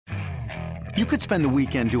You could spend the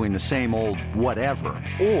weekend doing the same old whatever,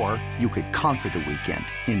 or you could conquer the weekend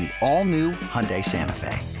in the all-new Hyundai Santa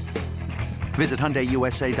Fe. Visit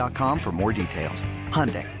HyundaiUSA.com for more details.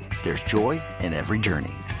 Hyundai, there's joy in every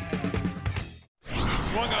journey.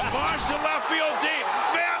 Swung a launch to left field deep.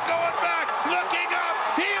 Pham going back, looking up.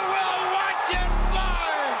 He will watch it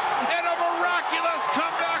fly. And a miraculous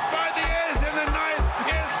comeback by the A's in the ninth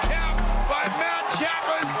is capped by Matt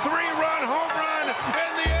Chapman's three-run home run.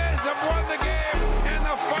 And the A's have won the game. And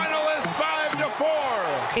the final is 5-4.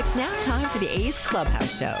 It's now time for the A's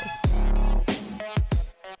Clubhouse Show.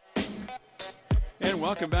 And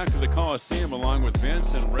welcome back to the Coliseum along with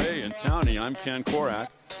Vince and Ray and Townie. I'm Ken Korak.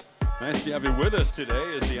 Nice to have you with us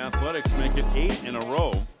today as the Athletics make it 8 in a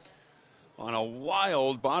row on a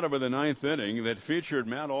wild bottom of the ninth inning that featured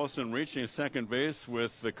Matt Olson reaching second base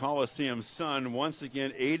with the Coliseum sun once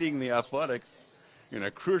again aiding the Athletics in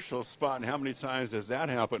a crucial spot. And how many times has that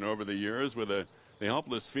happened over the years with the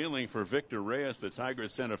helpless feeling for Victor Reyes, the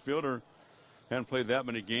Tigers center fielder. Hadn't played that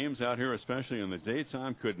many games out here, especially in the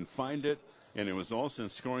daytime, couldn't find it. And it was Olson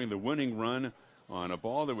scoring the winning run on a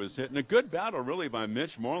ball that was hit. And a good battle, really, by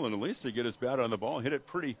Mitch Moreland, at least to get his bat on the ball. Hit it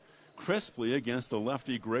pretty crisply against the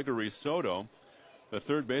lefty Gregory Soto. The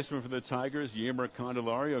third baseman for the Tigers, Yeimer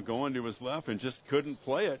Candelario, going to his left and just couldn't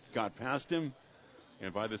play it. Got past him.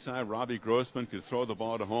 And by the time Robbie Grossman could throw the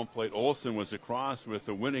ball to home plate, Olson was across with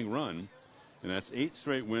the winning run. And that's 8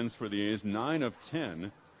 straight wins for the A's, 9 of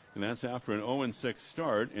 10. And that's after an 0-6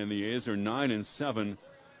 start. And the A's are 9-7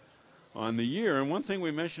 on the year. And one thing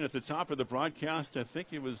we mentioned at the top of the broadcast, I think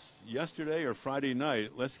it was yesterday or Friday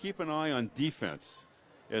night, let's keep an eye on defense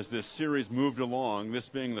as this series moved along, this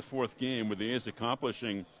being the fourth game, with the A's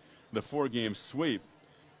accomplishing the 4-game sweep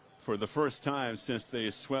for the first time since they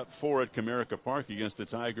swept 4 at Comerica Park against the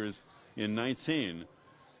Tigers in 19.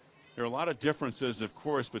 There are a lot of differences, of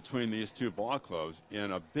course, between these two ball clubs,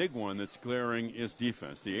 and a big one that's glaring is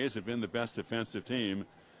defense. The A's have been the best defensive team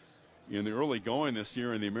in the early going this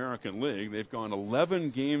year in the American League. They've gone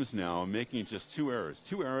 11 games now, making just 2 errors.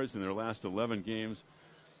 2 errors in their last 11 games.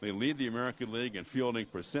 They lead the American League in fielding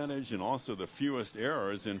percentage and also the fewest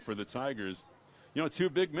errors. And for the Tigers, 2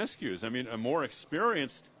 big miscues. I mean, a more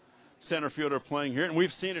experienced center fielder playing here, and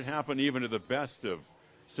we've seen it happen even to the best of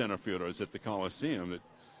center fielders at the Coliseum, that,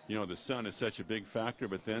 the sun is such a big factor,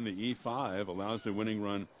 but then the E5 allows the winning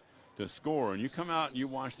run to score. And you come out and you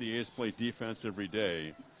watch the A's play defense every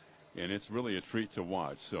day, and it's really a treat to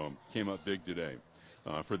watch. So came up big today.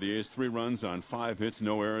 For the A's, 3 runs on 5 hits,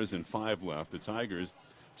 no errors, and 5 left. The Tigers,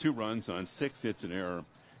 2 runs on 6 hits, an error,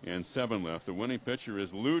 and 7 left. The winning pitcher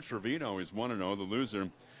is Lou Trevino. He's 1-0. The loser,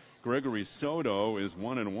 Gregory Soto, is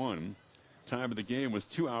 1-1. Time of the game was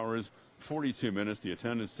 2 hours, 42 minutes. The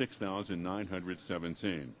attendance,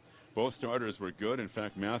 6,917. Both starters were good. In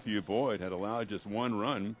fact, Matthew Boyd had allowed just 1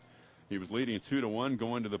 run. He was leading 2-1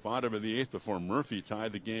 going to the bottom of the 8th before Murphy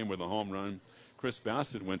tied the game with a home run. Chris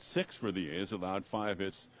Bassett went 6 for the A's, allowed 5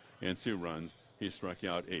 hits and 2 runs. He struck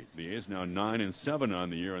out 8. The A's now 9-7 on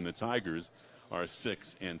the year, and the Tigers are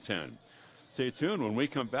 6-10. Stay tuned. When we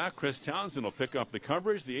come back, Chris Townsend will pick up the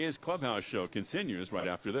coverage. The A's Clubhouse Show continues right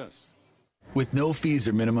after this. With no fees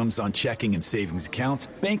or minimums on checking and savings accounts,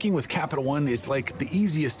 banking with Capital One is like the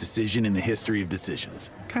easiest decision in the history of decisions.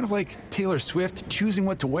 Kind of like Taylor Swift choosing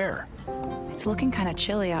what to wear. It's looking kind of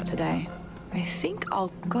chilly out today. I think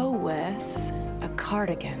I'll go with a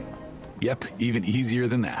cardigan. Yep, even easier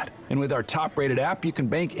than that. And with our top-rated app, you can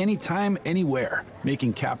bank anytime, anywhere,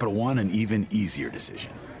 making Capital One an even easier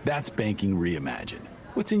decision. That's banking reimagined.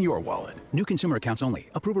 What's in your wallet? New consumer accounts only.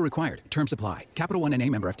 Approval required. Terms apply. Capital One N.A.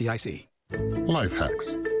 member FDIC. Life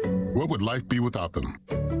hacks. What would life be without them?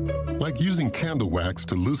 Like using candle wax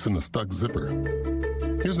to loosen a stuck zipper.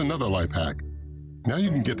 Here's another life hack. Now you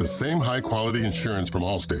can get the same high-quality insurance from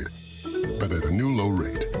Allstate, but at a new low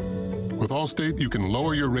rate. With Allstate, you can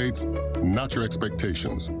lower your rates, not your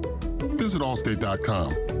expectations. Visit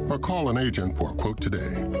Allstate.com or call an agent for a quote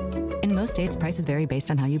today. In most states, prices vary based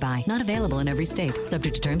on how you buy. Not available in every state.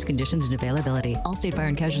 Subject to terms, conditions, and availability. Allstate Fire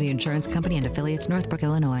and Casualty Insurance Company and affiliates, Northbrook,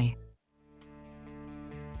 Illinois.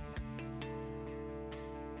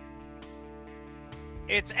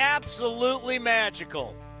 It's absolutely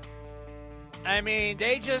magical. I mean,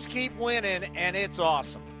 they just keep winning, and it's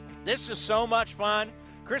awesome. This is so much fun.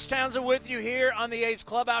 Chris Townsend with you here on the A's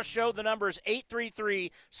Clubhouse Show. The number is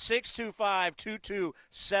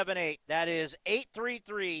 833-625-2278. That is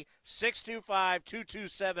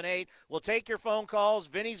 833-625-2278. We'll take your phone calls.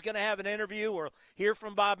 Vinny's going to have an interview. We'll hear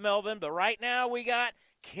from Bob Melvin. But right now we got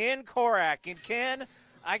Ken Korak. And, Ken,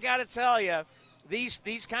 I got to tell you,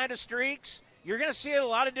 these kind of streaks, you're going to see a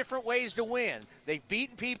lot of different ways to win. They've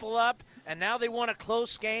beaten people up, and now they want a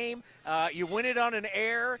close game. You win it on an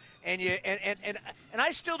air, and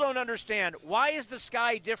I still don't understand, why is the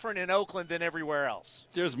sky different in Oakland than everywhere else?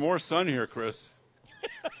 There's more sun here, Chris.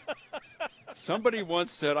 Somebody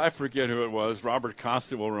once said, I forget who it was, Robert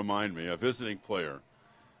Costa will remind me, a visiting player.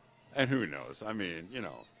 And who knows? I mean,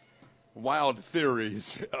 wild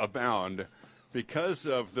theories abound. Because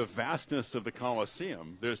of the vastness of the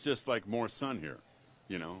Coliseum, there's just like more sun here,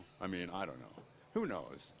 I mean, I don't know. Who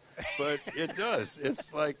knows? But it does.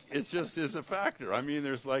 It's like, it just is a factor. I mean,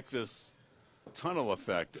 there's like this tunnel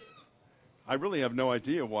effect. I really have no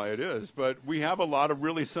idea why it is, but we have a lot of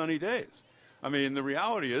really sunny days. I mean, the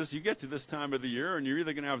reality is you get to this time of the year and you're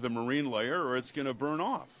either going to have the marine layer or it's going to burn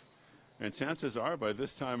off. And chances are by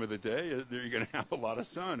this time of the day, you're going to have a lot of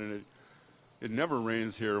sun, and it never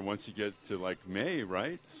rains here once you get to like May,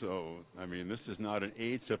 right? So, I mean, this is not an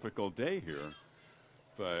atypical day here,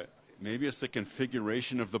 but maybe it's the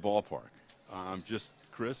configuration of the ballpark.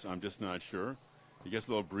 Chris, I'm just not sure. It gets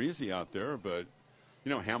a little breezy out there, but,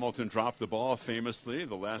 Hamilton dropped the ball famously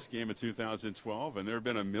the last game of 2012, and there have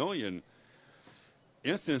been a million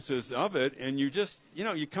instances of it, and you just,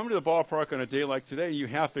 you come to the ballpark on a day like today, and you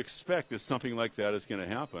half expect that something like that is going to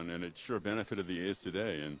happen, and it sure benefited the A's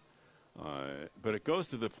today. But it goes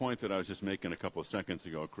to the point that I was just making a couple of seconds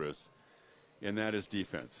ago, Chris, and that is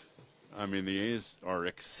defense. I mean, the A's are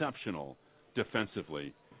exceptional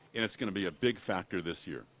defensively, and it's going to be a big factor this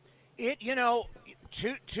year.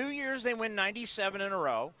 Two years they win 97 in a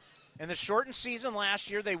row. In the shortened season last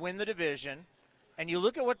year, they win the division. And you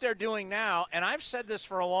look at what they're doing now, and I've said this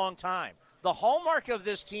for a long time. The hallmark of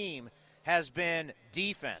this team has been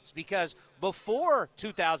defense, because before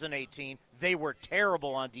 2018, they were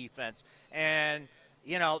terrible on defense. And,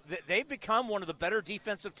 they've become one of the better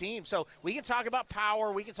defensive teams. So we can talk about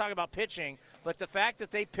power, we can talk about pitching, but the fact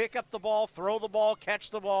that they pick up the ball, throw the ball, catch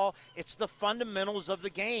the ball, it's the fundamentals of the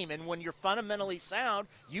game. And when you're fundamentally sound,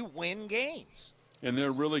 you win games. And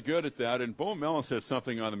they're really good at that. And Bo Mellon said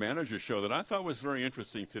something on the manager's show that I thought was very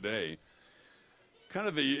interesting today. Kind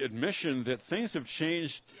of the admission that things have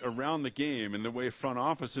changed around the game in the way front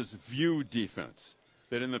offices view defense.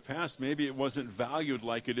 That in the past, maybe it wasn't valued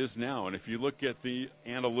like it is now. And if you look at the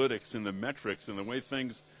analytics and the metrics and the way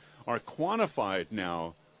things are quantified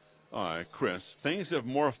now, Chris, things have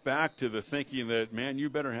morphed back to the thinking that, man, you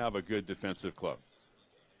better have a good defensive club.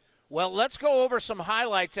 Well, let's go over some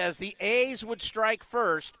highlights as the A's would strike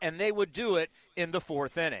first, and they would do it in the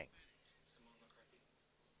fourth inning.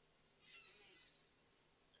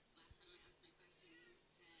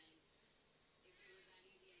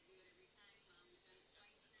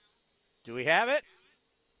 Do we have it?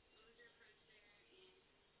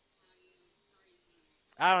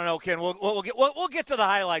 I don't know, Ken. We'll get to the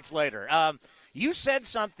highlights later. You said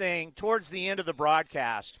something towards the end of the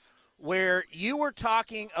broadcast where you were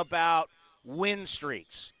talking about win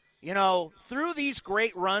streaks. Through these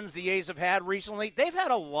great runs the A's have had recently, they've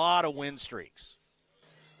had a lot of win streaks.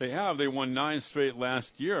 They have. They won 9 straight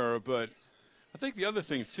last year, but I think the other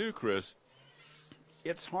thing too, Chris,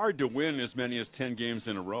 it's hard to win as many as 10 games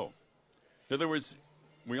in a row. In other words,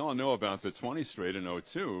 we all know about the 20 straight in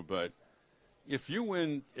 2002, but if you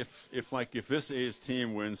win, if this A's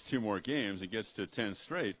team wins 2 more games and gets to 10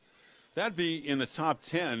 straight, that'd be in the top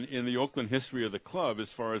 10 in the Oakland history of the club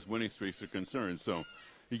as far as winning streaks are concerned. So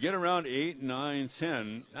you get around 8, 9,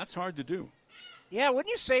 10, that's hard to do. Yeah,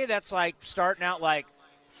 wouldn't you say that's like starting out like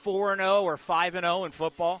 4-0 or 5-0 in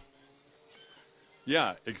football?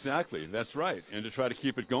 Yeah, exactly. That's right. And to try to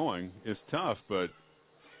keep it going is tough, but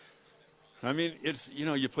I mean, it's,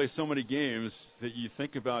 you play so many games that you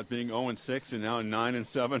think about being 0-6 and now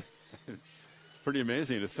 9-7. Pretty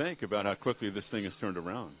amazing to think about how quickly this thing has turned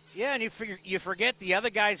around. Yeah, and you forget the other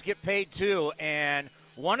guys get paid too. And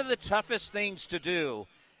one of the toughest things to do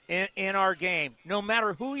in our game, no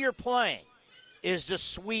matter who you're playing, is to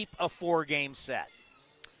sweep a 4-game set.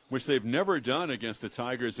 Which they've never done against the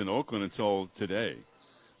Tigers in Oakland until today.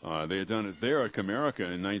 They had done it there at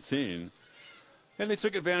Comerica in 19. And they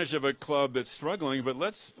took advantage of a club that's struggling, but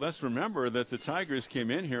let's remember that the Tigers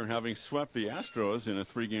came in here having swept the Astros in a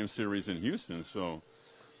 3-game series in Houston. So,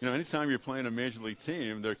 anytime you're playing a major league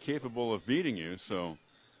team, they're capable of beating you. So,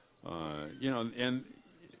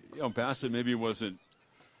 Bassett maybe wasn't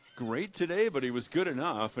great today, but he was good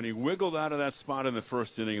enough, and he wiggled out of that spot in the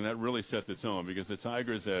first inning, and that really set the tone because the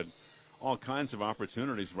Tigers had all kinds of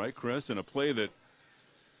opportunities, right, Chris? And a play that,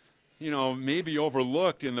 maybe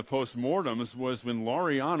overlooked in the postmortems was when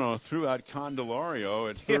Laureano threw out Candelario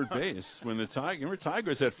at third base when the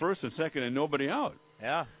Tigers had first and second and nobody out.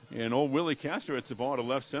 Yeah. And old Willie Castro hits the ball to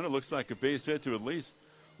left center. Looks like a base hit to at least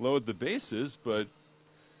load the bases, but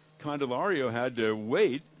Candelario had to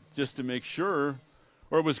wait just to make sure,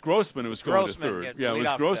 or it was Grossman who was going to third. Yeah, it was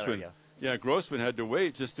Grossman. Better, yeah, Grossman had to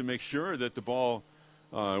wait just to make sure that the ball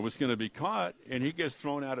was going to be caught, and he gets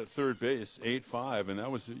thrown out at third base, 8-5, and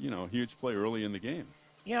that was, a huge play early in the game.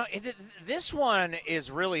 This one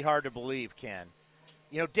is really hard to believe, Ken.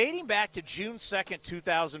 Dating back to June 2nd,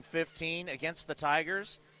 2015 against the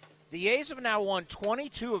Tigers, the A's have now won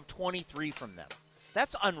 22 of 23 from them.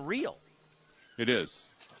 That's unreal. It is.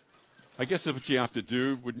 I guess that's what you have to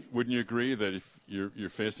do. Wouldn't you agree that if you're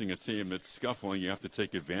facing a team that's scuffling, you have to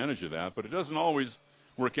take advantage of that? But it doesn't always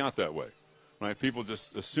work out that way, right? People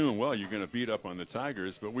just assume, well, you're going to beat up on the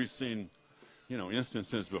Tigers, but we've seen,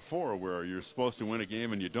 instances before where you're supposed to win a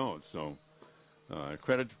game and you don't. So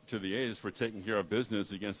credit to the A's for taking care of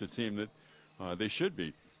business against a team that they should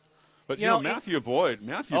beat. But, Matthew Boyd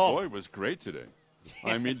was great today.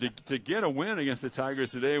 I mean, to get a win against the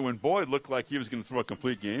Tigers today when Boyd looked like he was going to throw a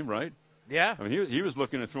complete game, right? Yeah. I mean, he was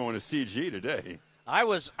looking at throwing a CG today. I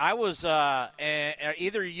was.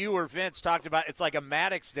 Either you or Vince talked about it's like a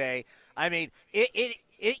Maddox day. I mean,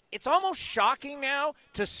 it's almost shocking now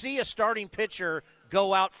to see a starting pitcher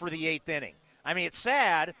go out for the 8th inning. I mean, it's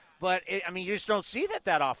sad, but you just don't see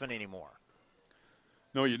that often anymore.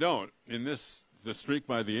 No, you don't. In the streak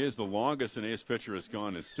by the A's, the longest an A's pitcher has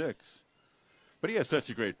gone is 6. But he has such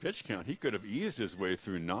a great pitch count. He could have eased his way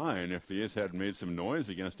through 9 if the A's hadn't made some noise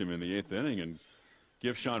against him in the 8th inning. And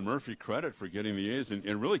give Sean Murphy credit for getting the A's and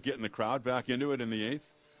really getting the crowd back into it in the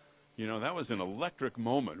 8th. That was an electric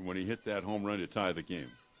moment when he hit that home run to tie the game.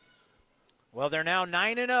 Well, they're now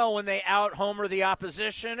 9-0 when they out-homer the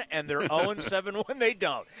opposition, and they're 0-7 when they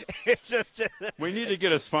don't. It's just we need to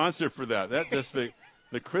get a sponsor for that. That's the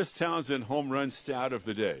Chris Townsend home run stat of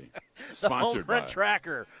the day. Sponsored the home run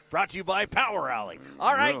tracker, brought to you by Power Alley.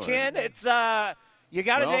 All right, really? Ken, it's you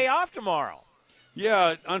got a day off tomorrow.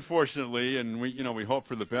 Yeah, unfortunately, and we hope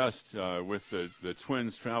for the best with the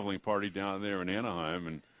Twins traveling party down there in Anaheim,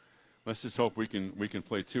 and let's just hope we can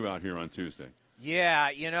play 2 out here on Tuesday. Yeah,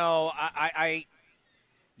 you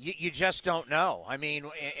just don't know. I mean,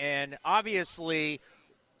 and obviously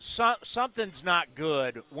something's not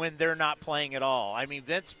good when they're not playing at all. I mean,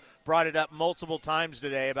 Vince brought it up multiple times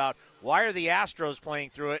today about why are the Astros playing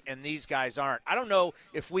through it and these guys aren't. I don't know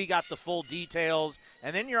if we got the full details.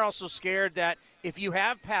 And then you're also scared that if you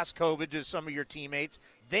have passed COVID to some of your teammates,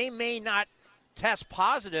 they may not test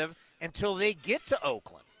positive until they get to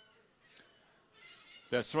Oakland.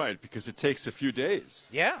 That's right, because it takes a few days.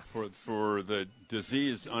 Yeah. For the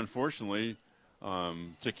disease, unfortunately,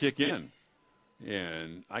 to kick in.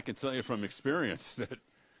 And I can tell you from experience that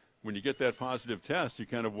when you get that positive test, you're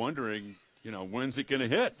kind of wondering, when's it going to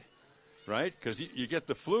hit, right? Because you get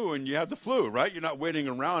the flu and you have the flu, right? You're not waiting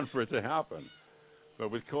around for it to happen.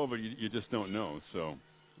 But with COVID, you just don't know. So,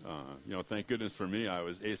 thank goodness for me, I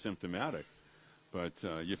was asymptomatic. But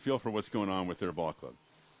you feel for what's going on with their ball club.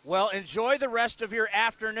 Well, enjoy the rest of your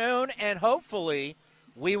afternoon, and hopefully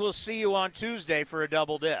we will see you on Tuesday for a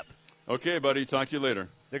double dip. Okay, buddy. Talk to you later.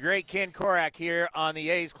 The great Ken Korak here on the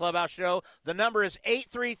A's Clubhouse Show. The number is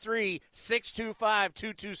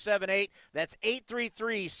 833-625-2278. That's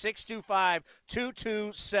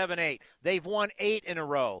 833-625-2278. They've won 8 in a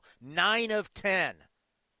row, 9 of 10.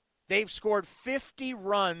 They've scored 50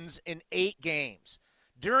 runs in 8 games.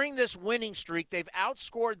 During this winning streak, they've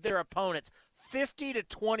outscored their opponents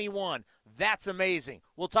 50-21. That's amazing.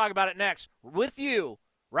 We'll talk about it next with you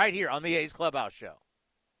right here on the A's Clubhouse Show.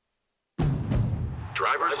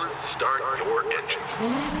 Drivers, start your engines.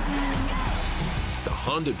 The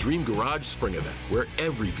Honda Dream Garage Spring Event, where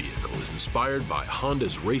every vehicle is inspired by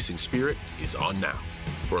Honda's racing spirit, is on now.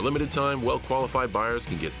 For a limited time, well-qualified buyers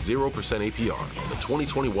can get 0% APR on the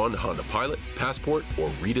 2021 Honda Pilot, Passport, or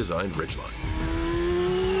redesigned Ridgeline.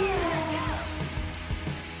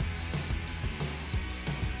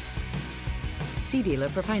 See dealer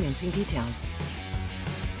for financing details.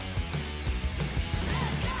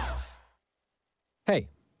 Hey,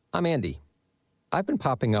 I'm Andy. I've been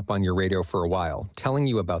popping up on your radio for a while, telling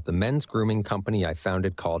you about the men's grooming company I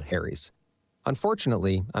founded called Harry's.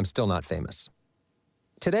 Unfortunately, I'm still not famous.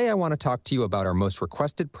 Today, I want to talk to you about our most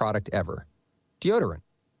requested product ever, deodorant.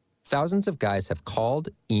 Thousands of guys have called,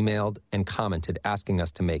 emailed, and commented asking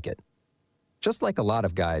us to make it. Just like a lot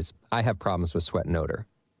of guys, I have problems with sweat and odor.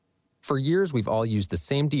 For years, we've all used the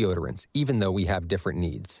same deodorants, even though we have different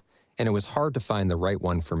needs, and it was hard to find the right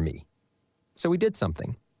one for me. So we did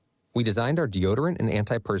something. We designed our deodorant and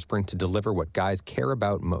antiperspirant to deliver what guys care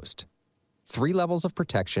about most. 3 levels of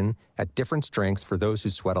protection at different strengths for those who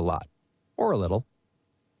sweat a lot, or a little.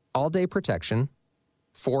 All-day protection,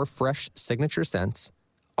 4 fresh signature scents,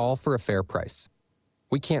 all for a fair price.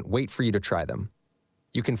 We can't wait for you to try them.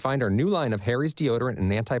 You can find our new line of Harry's deodorant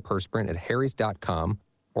and antiperspirant at harrys.com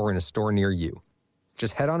or in a store near you.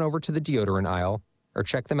 Just head on over to the deodorant aisle or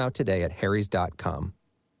check them out today at harrys.com.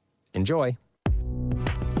 Enjoy.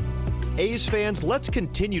 A's fans, let's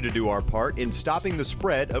continue to do our part in stopping the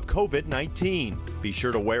spread of COVID-19. Be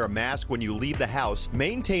sure to wear a mask when you leave the house,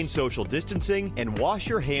 maintain social distancing, and wash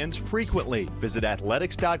your hands frequently. Visit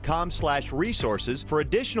athletics.com/resources for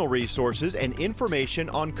additional resources and information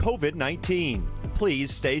on COVID-19.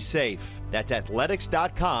 Please stay safe. That's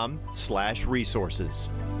athletics.com/resources.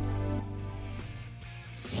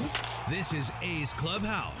 This is A's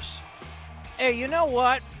Clubhouse. Hey, you know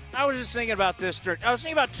what? I was just thinking about this. I was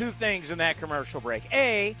thinking about 2 things in that commercial break.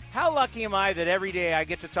 A, how lucky am I that every day I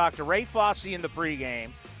get to talk to Ray Fosse in the pregame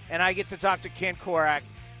and I get to talk to Ken Korak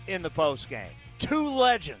in the postgame. 2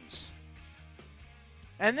 legends.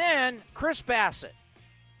 And then Chris Bassitt.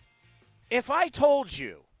 If I told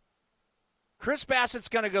you Chris Bassett's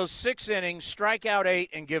going to go 6 innings, strike out 8,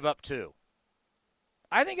 and give up 2,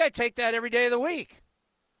 I think I'd take that every day of the week.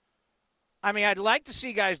 I mean, I'd like to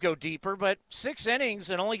see guys go deeper, but 6 innings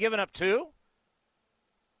and only giving up 2?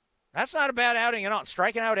 That's not a bad outing at all.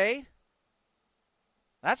 Striking out 8?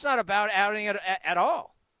 That's not a bad outing at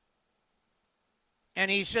all. And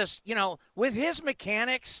he's just, with his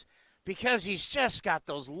mechanics, because he's just got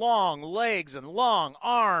those long legs and long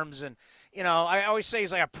arms, and, I always say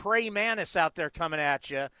he's like a praying mantis out there coming at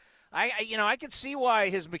you. I can see why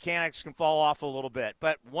his mechanics can fall off a little bit.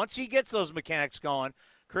 But once he gets those mechanics going,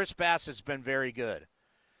 Chris Bassett's been very good.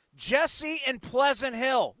 Jesse in Pleasant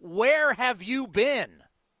Hill, where have you been?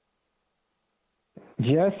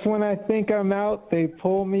 Just when I think I'm out, they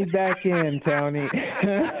pull me back in, Tony.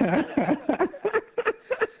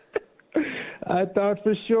 I thought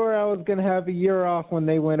for sure I was going to have a year off when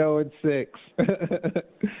they went 0-6.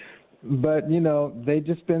 But, they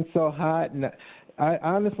just been so hot. And I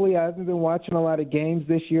haven't been watching a lot of games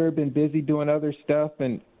this year. I've been busy doing other stuff.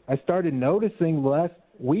 And I started noticing the last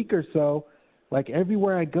week or so, like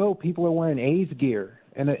everywhere I go, people are wearing A's gear.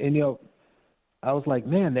 And I was like,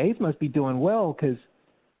 man, the A's must be doing well because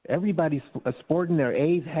everybody's sporting their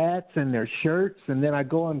A's hats and their shirts. And then I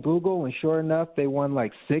go on Google, and sure enough, they won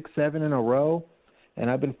like 6, 7 in a row.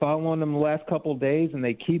 And I've been following them the last couple of days, and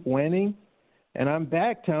they keep winning. And I'm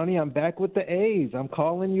back, Tony. I'm back with the A's. I'm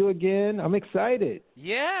calling you again. I'm excited.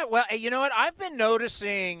 Yeah, well, you know what? I've been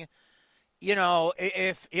noticing –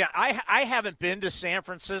 I haven't been to San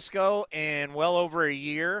Francisco in well over a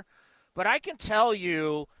year, but I can tell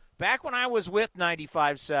you back when I was with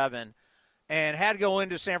 95.7 and had to go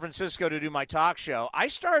into San Francisco to do my talk show, I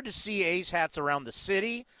started to see A's hats around the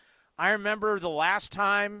city. I remember the last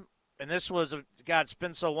time, and this was, it's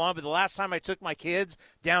been so long, but the last time I took my kids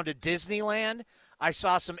down to Disneyland, I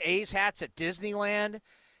saw some A's hats at Disneyland.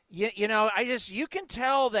 You can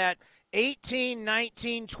tell that 18,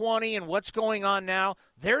 19, 20, and what's going on now,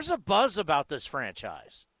 there's a buzz about this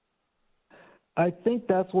franchise. I think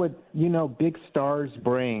that's what, big stars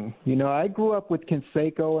bring. I grew up with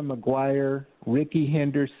Canseco and McGuire, Ricky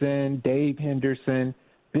Henderson, Dave Henderson,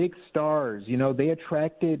 big stars. They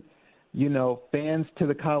attracted, fans to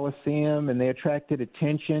the Coliseum, and they attracted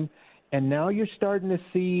attention. And now you're starting to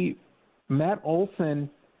see Matt Olson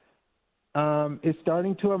is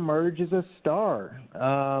starting to emerge as a star.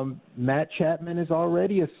 Matt Chapman is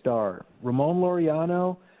already a star. Ramon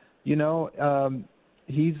Laureano,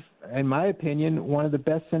 he's, in my opinion, one of the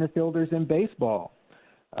best center fielders in baseball.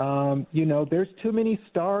 There's too many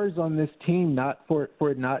stars on this team for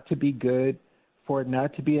it not to be good, for it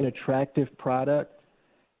not to be an attractive product.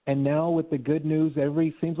 And now with the good news,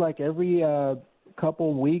 seems like every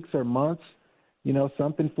couple weeks or months,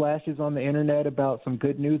 something flashes on the internet about some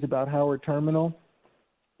good news about Howard Terminal.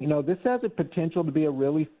 This has a potential to be a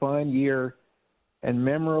really fun year and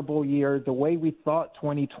memorable year, the way we thought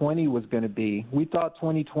 2020 was going to be. We thought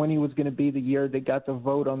 2020 was going to be the year they got the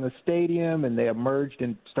vote on the stadium and they emerged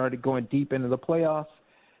and started going deep into the playoffs.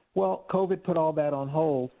 Well, COVID put all that on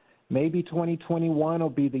hold. Maybe 2021 will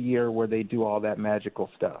be the year where they do all that magical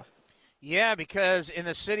stuff. Yeah, because in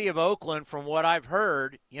the city of Oakland, from what I've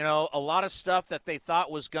heard, a lot of stuff that they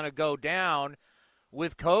thought was going to go down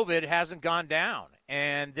with COVID hasn't gone down.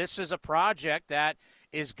 And this is a project that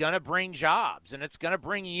is going to bring jobs, and it's going to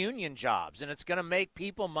bring union jobs, and it's going to make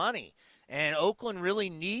people money. And Oakland really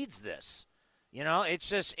needs this. It's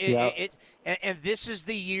just and this is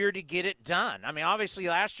the year to get it done. I mean, obviously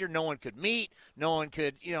last year no one could meet, no one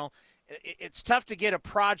could, it's tough to get a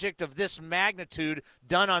project of this magnitude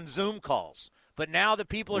done on Zoom calls. But now that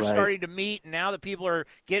people are starting to meet, and now that people are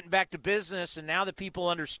getting back to business, and now that people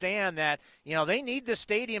understand that, they need the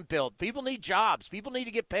stadium built. People need jobs. People need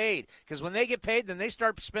to get paid, because when they get paid, then they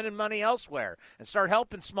start spending money elsewhere and start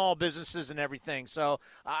helping small businesses and everything. So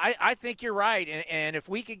I think you're right. And if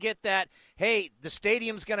we could get that, hey, the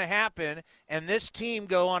stadium's going to happen, and this team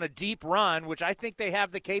go on a deep run, which I think they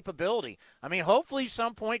have the capability. I mean, hopefully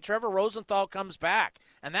some point Trevor Rosenthal comes back,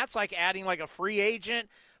 and that's like adding like a free agent.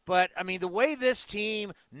 But, I mean, the way this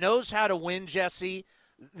team knows how to win, Jesse,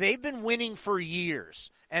 they've been winning for years,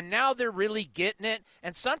 and now they're really getting it.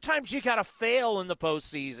 And sometimes you got to fail in the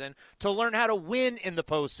postseason to learn how to win in the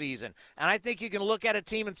postseason. And I think you can look at a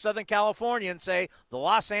team in Southern California and say, the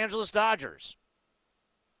Los Angeles Dodgers.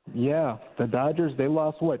 Yeah, the Dodgers, they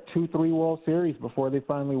lost, 2-3 World Series before they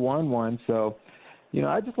finally won one. So,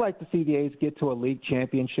 I'd just like to see the A's get to a league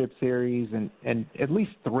championship series and at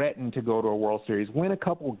least threaten to go to a World Series, win a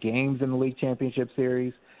couple games in the league championship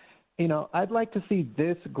series. I'd like to see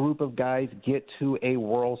this group of guys get to a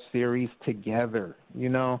World Series together,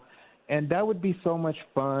 and that would be so much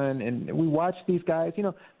fun. And we watch these guys.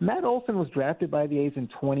 Matt Olson was drafted by the A's in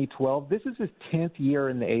 2012. This is his 10th year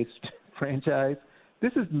in the A's franchise.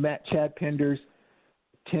 This is Chad Pender's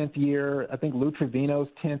 10th year. I think Lou Trevino's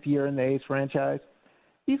 10th year in the A's franchise.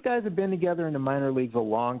 These guys have been together in the minor leagues a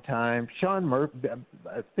long time. Sean Murphy,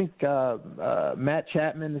 I think Matt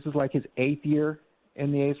Chapman, this is like his 8th year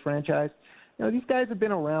in the A's franchise. These guys have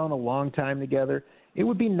been around a long time together. It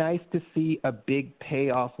would be nice to see a big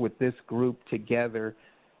payoff with this group together,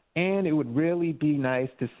 and it would really be nice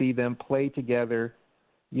to see them play together,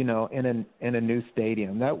 in a new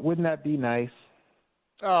stadium. Wouldn't that be nice?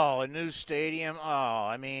 Oh, a new stadium. Oh,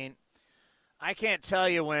 I mean, I can't tell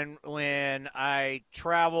you when I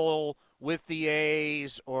travel with the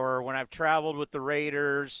A's or when I've traveled with the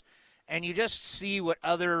Raiders, and you just see what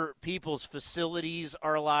other people's facilities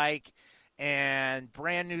are like and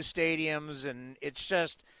brand new stadiums, and it's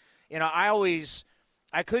just,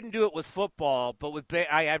 I couldn't do it with football, but with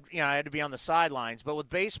I had to be on the sidelines. But with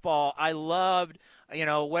baseball, I loved,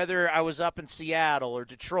 whether I was up in Seattle or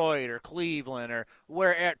Detroit or Cleveland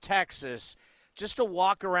or Texas, just to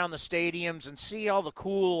walk around the stadiums and see all the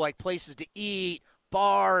cool places to eat,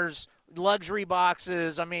 bars, luxury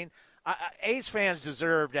boxes. I mean, A's fans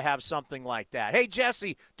deserve to have something like that. Hey,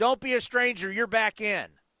 Jesse, don't be a stranger. You're back in.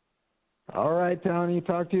 All right, Tony.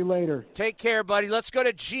 Talk to you later. Take care, buddy. Let's go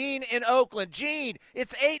to Gene in Oakland. Gene,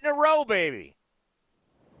 it's 8 in a row, baby.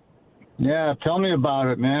 Yeah, tell me about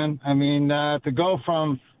it, man. I mean, to go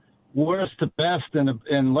from worst to best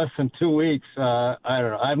in less than 2 weeks, I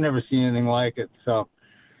don't know. I've never seen anything like it. So,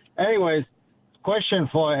 anyways, question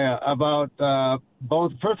for you about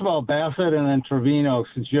both, first of all, Bassett and then Trevino,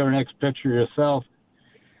 since you're an ex-pitcher yourself.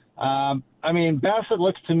 I mean, Bassett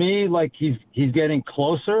looks to me like he's getting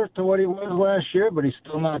closer to what he was last year, but he's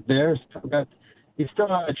still not there. He's still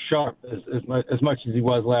not as sharp as much as he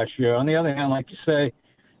was last year. On the other hand, like you say,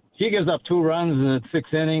 if he gives up 2 runs at 6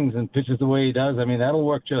 innings and pitches the way he does, I mean, that'll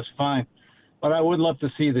work just fine. But I would love to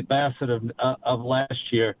see the Bassett of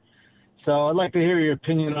last year. So I'd like to hear your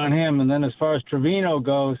opinion on him. And then as far as Trevino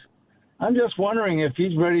goes, I'm just wondering if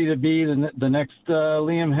he's ready to be the next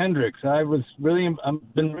Liam Hendriks.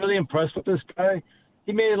 I've been really impressed with this guy.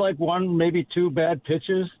 He made 1, maybe 2 bad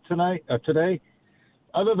pitches today.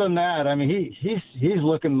 Other than that, I mean, he's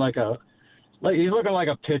looking like a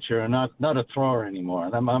pitcher and not a thrower anymore.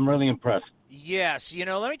 And I'm really impressed. Yes,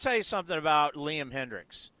 let me tell you something about Liam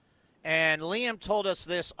Hendriks. And Liam told us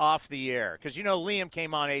this off the air because Liam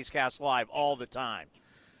came on A's Cast Live all the time,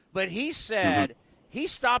 but he said. He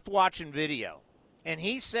stopped watching video, and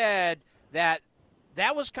he said that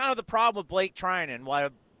was kind of the problem with Blake Trinan.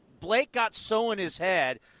 While Blake got so in his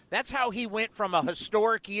head, that's how he went from a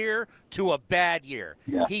historic year to a bad year.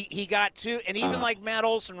 Yeah. He got too – and even like Matt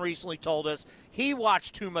Olson recently told us, he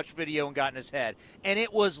watched too much video and got in his head. And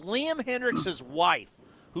it was Liam Hendriks' wife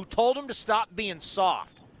who told him to stop being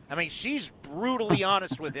soft. I mean, she's brutally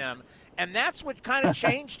honest with him, and that's what kind of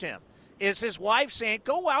changed him. Is his wife saying,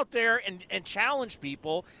 go out there and challenge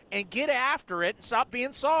people and get after it and stop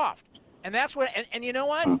being soft. And that's what – and you know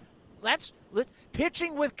what? That's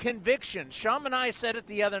pitching with conviction. Shum and I said it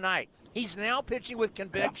the other night. He's now pitching with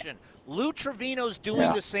conviction. Yeah. Lou Trevino's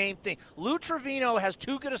doing the same thing. Lou Trevino has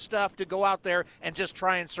too good of stuff to go out there and just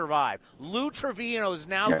try and survive. Lou Trevino is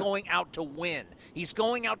now going out to win. He's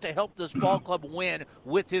going out to help this ball club win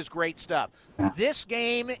with his great stuff. This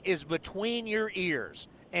game is between your ears.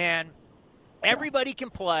 And – everybody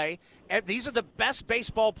can play. These are the best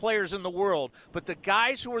baseball players in the world, but the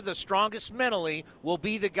guys who are the strongest mentally will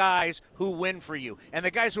be the guys who win for you. And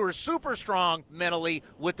the guys who are super strong mentally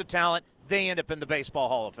with the talent, they end up in the Baseball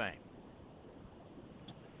Hall of Fame.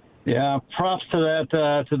 Yeah, props to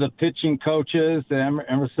that to the pitching coaches, the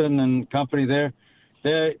Emerson and company there.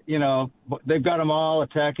 They've got them all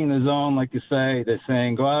attacking the zone, like you say. They're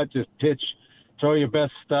saying, go out, just pitch, throw your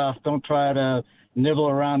best stuff. Don't try to nibble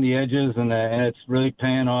around the edges, and it's really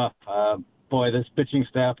paying off. Boy, this pitching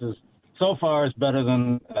staff is so far is better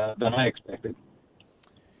than I expected.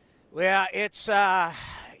 Yeah, it's the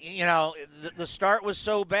start was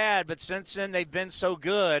so bad, but since then they've been so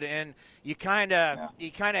good, and you kind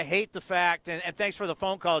of hate the fact. And thanks for the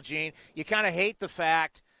phone call, Gene. You kind of hate the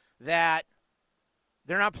fact that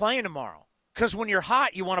they're not playing tomorrow, because when you're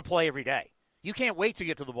hot, you want to play every day. You can't wait to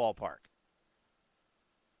get to the ballpark.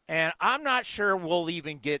 And I'm not sure we'll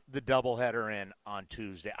even get the doubleheader in on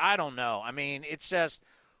Tuesday. I don't know. I mean, it's just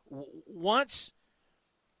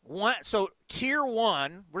so Tier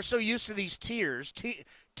 1, we're so used to these tiers.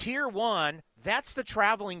 Tier 1, that's the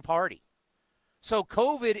traveling party. So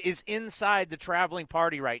COVID is inside the traveling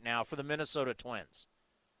party right now for the Minnesota Twins.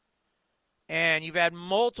 And you've had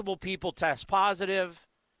multiple people test positive.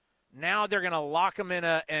 Now they're going to lock them in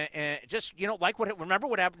remember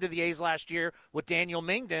what happened to the A's last year with Daniel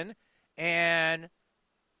Mingden and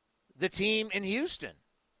the team in Houston.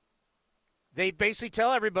 They basically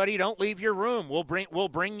tell everybody, don't leave your room. We'll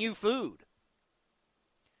bring you food.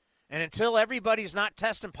 And until everybody's not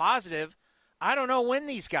testing positive, I don't know when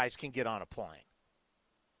these guys can get on a plane.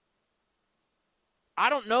 I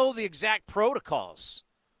don't know the exact protocols.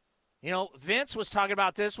 Vince was talking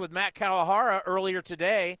about this with Matt Kawahara earlier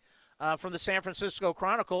today from the San Francisco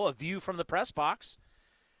Chronicle, A View from the Press Box.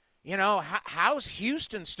 How's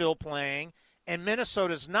Houston still playing and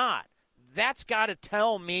Minnesota's not? That's got to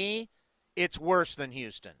tell me it's worse than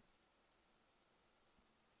Houston.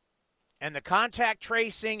 And the contact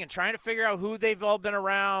tracing and trying to figure out who they've all been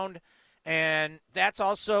around, and that's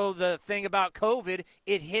also the thing about COVID,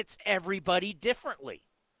 it hits everybody differently.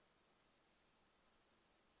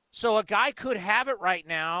 So a guy could have it right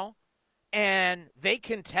now, and they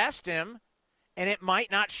can test him, and it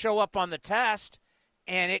might not show up on the test,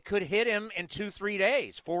 and it could hit him in 2-3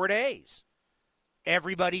 days, 4 days.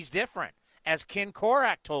 Everybody's different. As Ken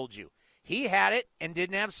Korak told you, he had it and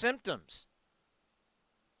didn't have symptoms.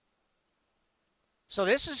 So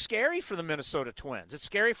this is scary for the Minnesota Twins. It's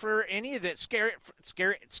scary for any of it. It's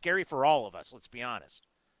scary for all of us, let's be honest.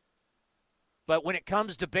 But when it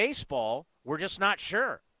comes to baseball, we're just not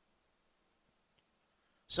sure.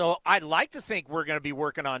 So I'd like to think we're going to be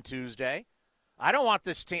working on Tuesday. I don't want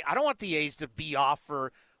the A's to be off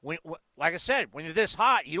for, like I said, when you're this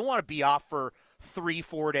hot, you don't want to be off for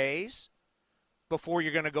 3-4 days before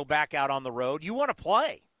you're going to go back out on the road. You want to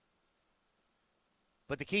play.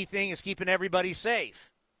 But the key thing is keeping everybody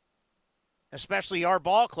safe, especially our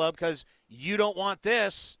ball club, because you don't want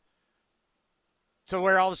this to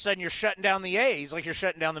where all of a sudden you're shutting down the A's like you're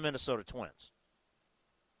shutting down the Minnesota Twins.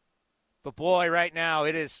 But, boy, right now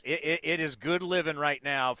it is good living right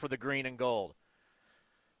now for the green and gold.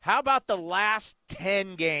 How about the last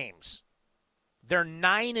 10 games? They're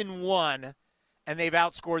 9-1, and they've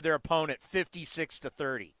outscored their opponent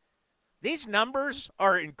 56-30. These numbers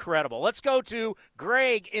are incredible. Let's go to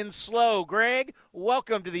Greg in Slow. Greg,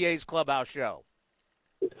 welcome to the A's Clubhouse Show.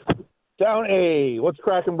 Down A. What's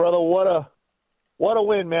cracking, brother? What a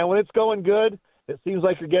win, man. When it's going good, it seems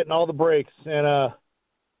like you're getting all the breaks. And,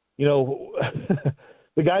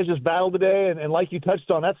 the guys just battled today. And like you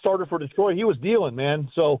touched on, that starter for Detroit, he was dealing, man.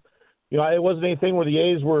 So, it wasn't anything where the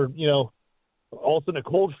A's were, all of a sudden a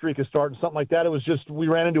cold streak is starting, something like that. It was just we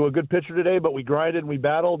ran into a good pitcher today, but we grinded and we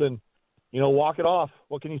battled and, walk it off.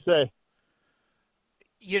 What can you say?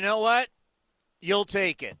 You know what? You'll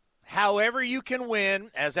take it. However you can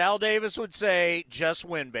win, as Al Davis would say, just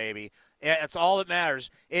win, baby. That's all that matters.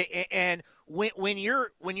 And when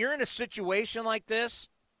you're in a situation like this,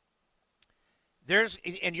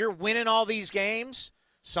 and you're winning all these games,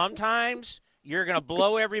 sometimes you're going to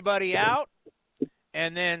blow everybody out,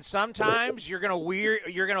 and then sometimes you're going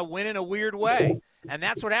to win in a weird way. And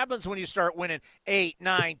that's what happens when you start winning 8,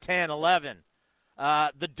 9, 10, 11.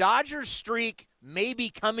 The Dodgers streak may be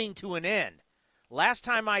coming to an end. Last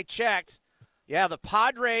time I checked, the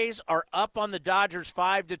Padres are up on the Dodgers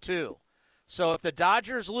 5-2. So if the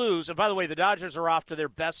Dodgers lose, and by the way, the Dodgers are off to their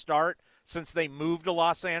best start since they moved to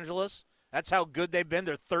Los Angeles. That's how good they've been.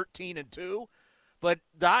 They're 13-2. But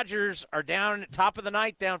Dodgers are down at top of the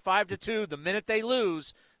ninth, down 5-2. The minute they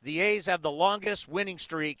lose, the A's have the longest winning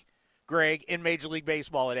streak, Greg, in Major League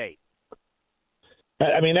Baseball at 8.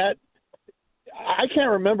 I mean, I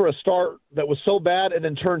can't remember a start that was so bad and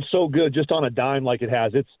then turned so good just on a dime like it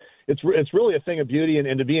has. It's really a thing of beauty,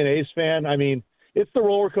 and to be an A's fan, I mean, it's the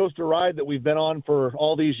roller coaster ride that we've been on for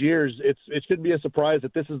all these years. It shouldn't be a surprise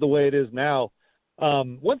that this is the way it is now.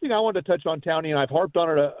 One thing I wanted to touch on, Townie, and I've harped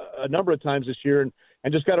on it a number of times this year, and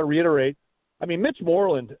just got to reiterate. I mean, Mitch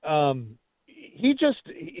Moreland, he's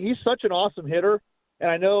such an awesome hitter. And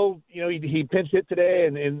I know, he pinch hit today,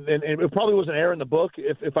 and it probably was an error in the book,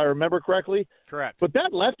 if I remember correctly. Correct. But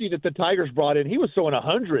that lefty that the Tigers brought in, he was throwing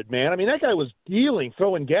 100, man. I mean, that guy was dealing,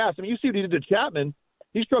 throwing gas. I mean, you see what he did to Chapman.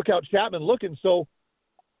 He struck out Chapman looking. So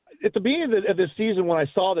at the beginning of this season, when I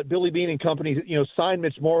saw that Billy Beane and company, signed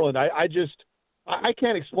Mitch Moreland, I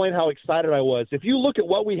can't explain how excited I was. If you look at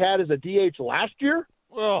what we had as a DH last year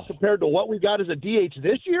compared to what we got as a DH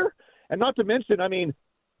this year, and not to mention, I mean,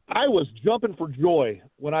 I was jumping for joy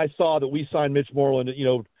when I saw that we signed Mitch Moreland,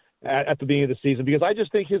 at the beginning of the season, because I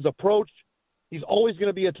just think his approach, he's always going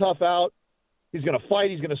to be a tough out. He's going to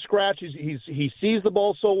fight. He's going to scratch. He sees the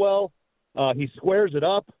ball so well. He squares it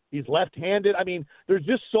up. He's left-handed. I mean, there's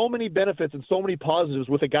just so many benefits and so many positives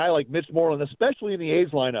with a guy like Mitch Moreland, especially in the A's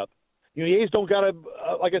lineup. The A's don't got,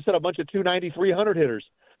 like I said, a bunch of 290, 300 hitters.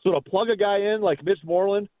 So to plug a guy in like Mitch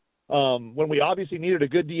Moreland, when we obviously needed a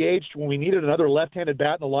good DH, when we needed another left-handed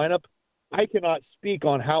bat in the lineup, I cannot speak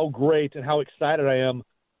on how great and how excited I am,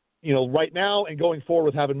 right now and going forward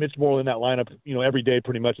with having Mitch Moreland in that lineup, every day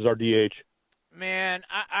pretty much as our DH. Man,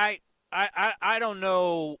 I don't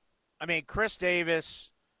know. I mean, Chris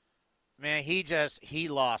Davis, man, he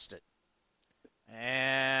lost it.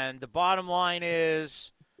 And the bottom line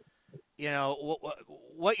is,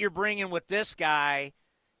 what you're bringing with this guy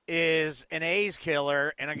is an A's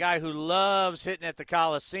killer and a guy who loves hitting at the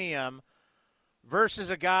Coliseum versus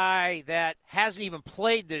a guy that hasn't even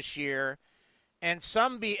played this year. And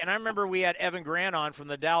I remember we had Evan Grant on from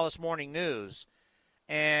the Dallas Morning News,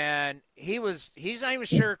 and he's not even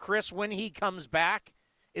sure Chris, when he comes back,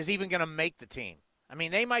 is even going to make the team. I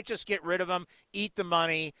mean, they might just get rid of him, eat the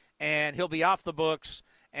money, and he'll be off the books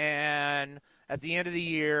and at the end of the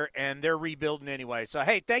year, and they're rebuilding anyway. So,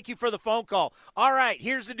 hey, thank you for the phone call. All right,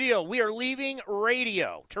 here's the deal. We are leaving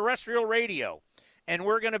radio, terrestrial radio, and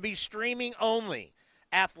we're going to be streaming only.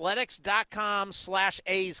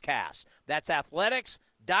 Athletics.com/A'sCast. That's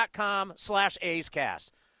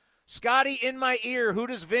athletics.com/A'sCast. Scotty, in my ear, who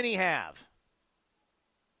does Vinny have?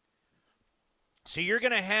 So you're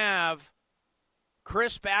going to have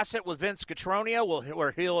Chris Bassett with Vince Cotroneo,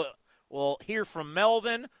 we'll hear from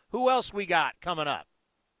Melvin. Who else we got coming up?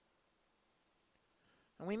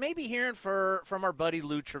 And we may be hearing from our buddy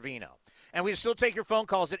Lou Trevino. And we still take your phone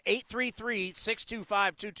calls at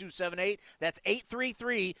 833-625-2278. That's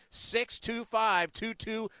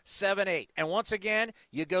 833-625-2278. And once again,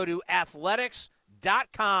 you go to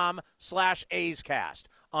athletics.com/A'sCast.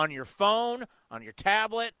 On your phone, on your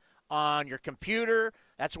tablet, on your computer.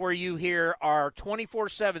 That's where you hear our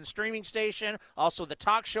 24/7 streaming station. Also, the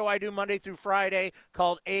talk show I do Monday through Friday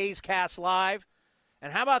called A's Cast Live.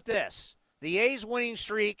 And how about this? The A's winning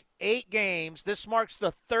streak, 8 games. This marks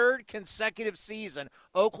the 3rd consecutive season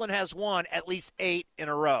Oakland has won at least 8 in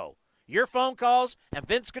a row. Your phone calls and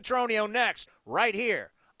Vince Cotroneo next, right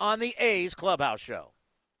here on the A's Clubhouse Show.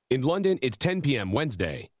 In London, it's 10 p.m.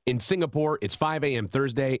 Wednesday. In Singapore, it's 5 a.m.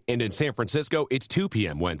 Thursday. And in San Francisco, it's 2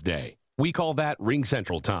 p.m. Wednesday. We call that Ring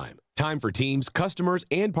Central Time. Time for teams, customers,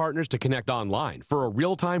 and partners to connect online for a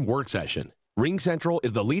real-time work session. Ring Central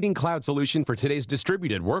is the leading cloud solution for today's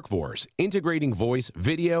distributed workforce, integrating voice,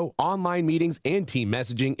 video, online meetings, and team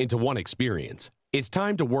messaging into one experience. It's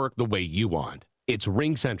time to work the way you want. It's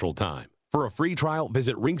Ring Central Time. For a free trial,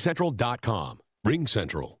 visit ringcentral.com. Ring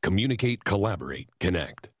Central. Communicate, collaborate,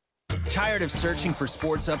 connect. Tired of searching for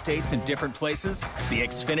sports updates in different places? The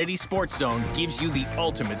Xfinity Sports Zone gives you the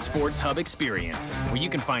ultimate sports hub experience, where you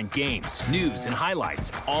can find games, news, and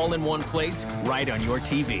highlights all in one place right on your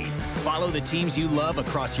TV. Follow the teams you love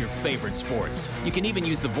across your favorite sports. You can even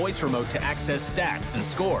use the voice remote to access stats and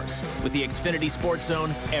scores. With the Xfinity Sports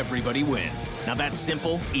Zone, everybody wins. Now that's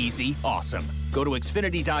simple, easy, awesome. Go to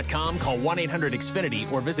Xfinity.com, call 1-800-XFINITY,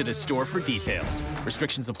 or visit a store for details.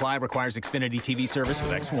 Restrictions apply. Requires Xfinity TV service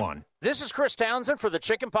with X1. This is Chris Townsend for the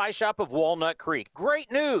Chicken Pie Shop of Walnut Creek. Great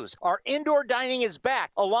news! Our indoor dining is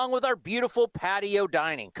back, along with our beautiful patio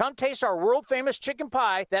dining. Come taste our world-famous chicken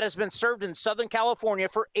pie that has been served in Southern California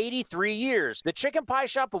for 83 years. The Chicken Pie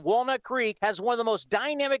Shop of Walnut Creek has one of the most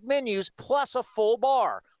dynamic menus, plus a full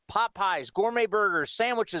bar. Pot pies, gourmet burgers,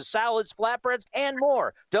 sandwiches, salads, flatbreads, and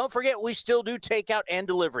more. Don't forget, we still do takeout and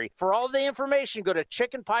delivery. For all the information, go to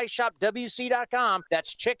chickenpieshopwc.com.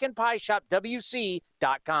 That's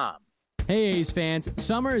chickenpieshopwc.com. Hey A's fans,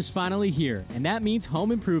 summer is finally here, and that means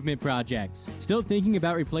home improvement projects. Still thinking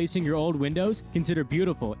about replacing your old windows? Consider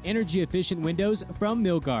beautiful, energy-efficient windows from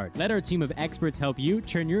Milgard. Let our team of experts help you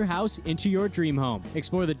turn your house into your dream home.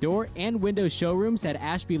 Explore the door and window showrooms at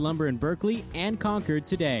Ashby Lumber in Berkeley and Concord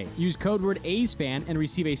today. Use code word A'sFan and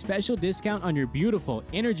receive a special discount on your beautiful,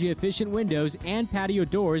 energy-efficient windows and patio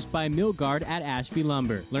doors by Milgard at Ashby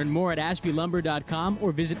Lumber. Learn more at ashbylumber.com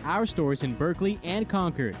or visit our stores in Berkeley and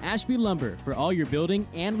Concord. Ashby Lumber, for all your building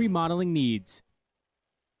and remodeling needs.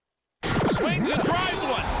 Swings and drives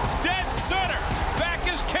one. Dead center. Back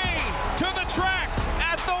is Kane to the track.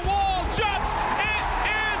 At the wall. Jumps. It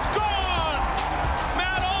is gone.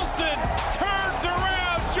 Matt Olson turns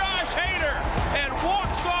around Josh Hader and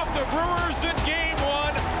walks off the Brewers in game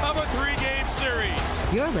 1 of a 3-game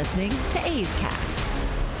series. You're listening to A's Cast.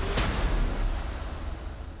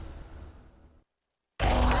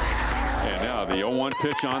 The 0-1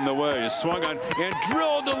 pitch on the way is swung on and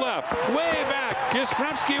drilled to left, way back.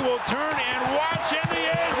 Yastrzemski will turn and watch, and the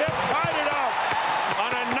A's have tied it up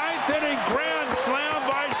on a 9th-inning grand slam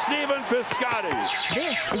by Stephen Piscotty.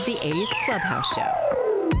 This is the A's Clubhouse Show.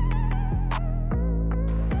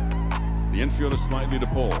 The infield is slightly to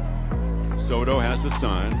pull. Soto has the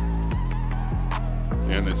sign.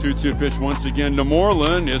 And the 2-2 pitch once again to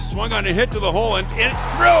Moreland is swung on and hit to the hole, and it's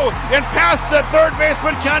through and past the third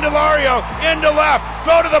baseman Candelario into left.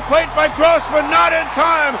 Throw to the plate by Grossman, not in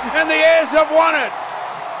time, and the A's have won it.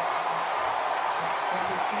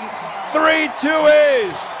 3-2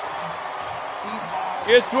 A's.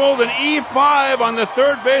 It's ruled an E5 on the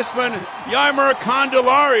third baseman Yeimer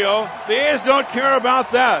Candelario. The A's don't care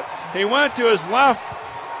about that. He went to his left,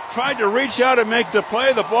 tried to reach out and make the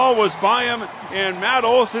play. The ball was by him, and Matt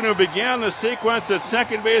Olson, who began the sequence at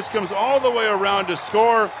second base, comes all the way around to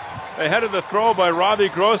score ahead of the throw by Robbie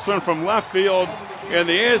Grossman from left field. And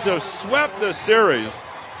the A's have swept the series.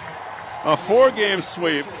 A 4-game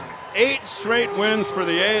sweep, 8 straight wins for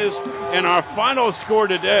the A's, and our final score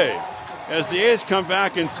today, as the A's come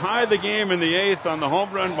back and tie the game in the 8th on the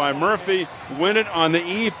home run by Murphy, win it on the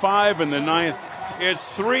E5 in the 9th. It's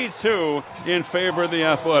 3-2 in favor of the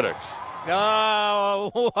Athletics.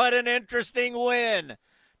 Oh, what an interesting win.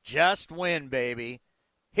 Just win, baby.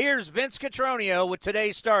 Here's Vince Cotroneo with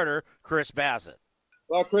today's starter, Chris Bassitt.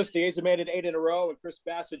 Well, Chris, the A's have made it 8 in a row, and Chris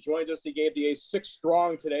Bassitt joins us. He gave the A's 6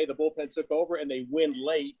 strong today. The bullpen took over, and they win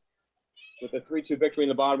late with a 3-2 victory in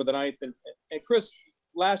the bottom of the 9th. And Chris,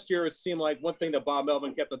 last year it seemed like one thing that Bob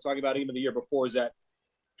Melvin kept on talking about even the year before is that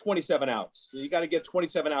 27 outs. You got to get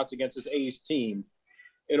 27 outs against this A's team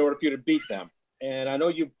in order for you to beat them. And I know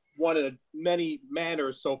you've won in many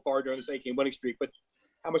manners so far during this 8-game winning streak, but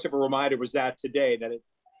how much of a reminder was that today that it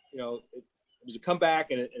was a comeback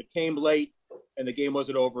and it came late and the game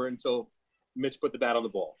wasn't over until Mitch put the bat on the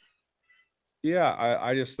ball? Yeah,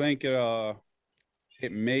 I just think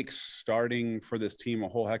it makes starting for this team a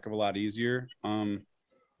whole heck of a lot easier.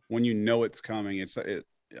 When you know it's coming,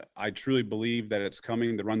 I truly believe that it's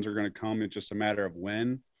coming. The runs are going to come. It's just a matter of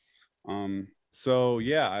when. So,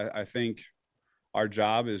 yeah, I think our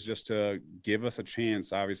job is just to give us a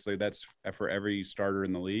chance. Obviously, that's for every starter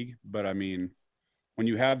in the league. But, I mean, when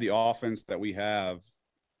you have the offense that we have,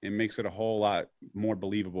 it makes it a whole lot more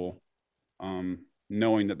believable,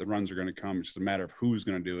 knowing that the runs are going to come. It's just a matter of who's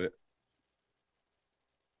going to do it.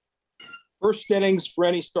 First innings for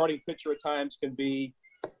any starting pitcher at times can be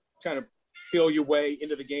kind of feel your way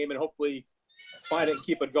into the game and hopefully find it and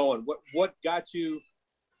keep it going. What got you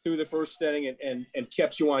through the first inning and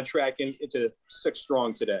kept you on track into 6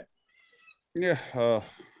 strong today? Yeah,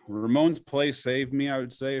 Ramon's play saved me, I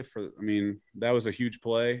would say. That was a huge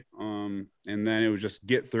play. And then it was just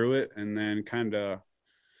get through it and then kind of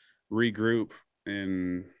regroup.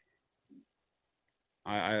 And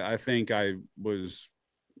I think I was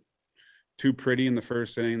too pretty in the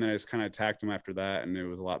first inning. Then I just kind of attacked him after that, and it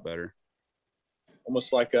was a lot better.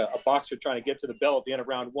 Almost like a boxer trying to get to the bell at the end of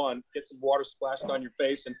round 1, get some water splashed on your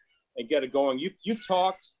face and get it going. You've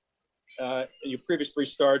talked in your previous 3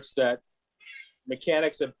 starts that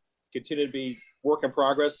mechanics have continued to be work in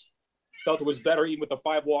progress. Felt it was better even with the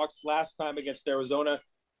 5 walks last time against Arizona.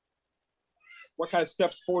 What kind of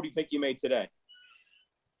steps forward do you think you made today?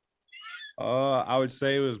 I would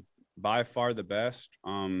say it was by far the best.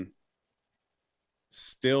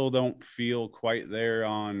 Still don't feel quite there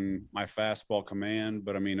on my fastball command,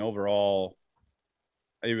 but overall,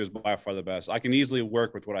 it was by far the best. I can easily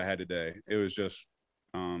work with what I had today. It was just,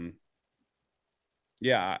 I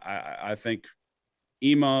think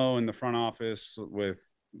Emo and the front office with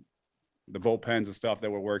the bullpens and stuff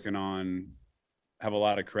that we're working on have a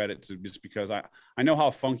lot of credit to, just because I know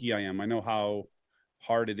how funky I am. I know how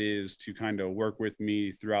hard it is to kind of work with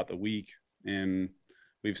me throughout the week. And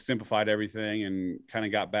we've simplified everything and kind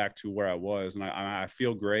of got back to where I was. And I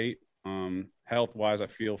feel great. Health-wise, I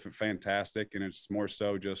feel fantastic. And it's more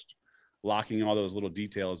so just locking all those little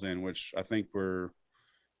details in, which I think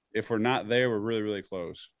if we're not there, we're really, really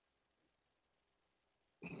close.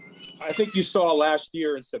 I think you saw last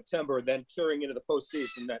year in September, then carrying into the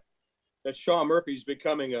postseason, that Sean Murphy's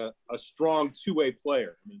becoming a strong two-way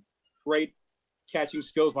player. I mean, great catching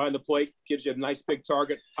skills behind the plate, gives you a nice big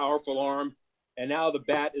target, powerful arm. And now the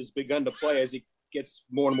bat has begun to play as he gets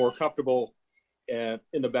more and more comfortable in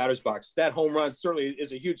the batter's box. That home run certainly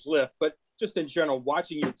is a huge lift, but just in general,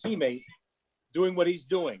 watching your teammate doing what he's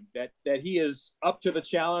doing, that he is up to the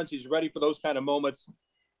challenge. He's ready for those kind of moments.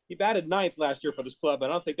 He batted 9th last year for this club. I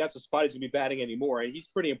don't think that's a spot he's going to be batting anymore. And he's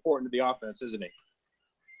pretty important to the offense, isn't he?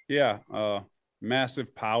 Yeah.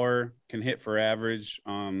 Massive power, can hit for average.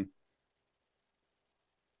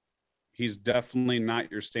 He's definitely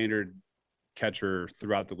not your standard catcher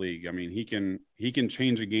throughout the league. I mean, he can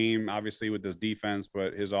change a game, obviously, with his defense,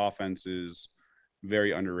 but his offense is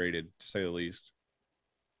very underrated, to say the least.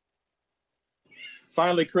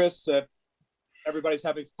 Finally, Chris, everybody's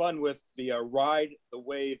having fun with the Ride the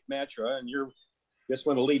Wave mantra, and you're just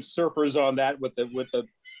one of the lead surfers on that with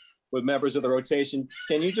members of the rotation.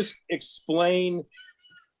 Can you just explain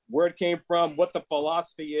where it came from, what the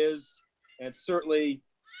philosophy is? And certainly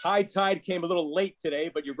high tide came a little late today,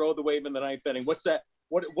 but you rode the wave in the 9th inning. What's that?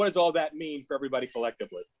 What does all that mean for everybody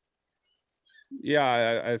collectively?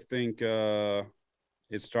 Yeah, I think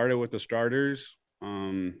it started with the starters.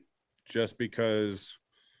 Just because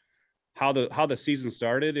how the season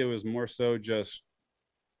started, it was more so just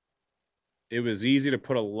it was easy to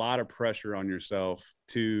put a lot of pressure on yourself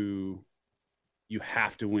you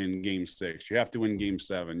have to win game 6, you have to win game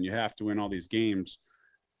 7, you have to win all these games.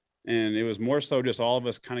 And it was more so just all of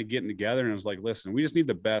us kind of getting together, and it was like, listen, we just need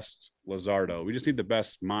the best Luzardo. We just need the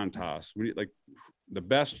best Montas. We need, like, the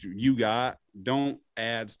best you got. Don't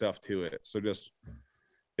add stuff to it. So just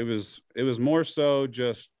it was more so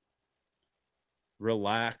just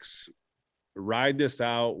relax, ride this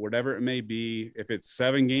out, whatever it may be. If it's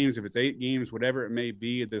 7 games, if it's 8 games, whatever it may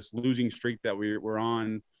be, this losing streak that we're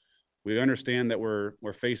on, we understand that we're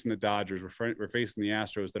facing the Dodgers, we're facing the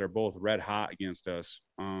Astros that are both red hot against us.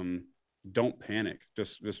 Don't panic.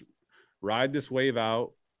 Just ride this wave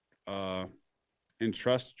out, and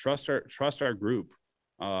trust our group.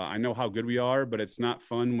 I know how good we are, but it's not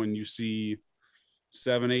fun when you see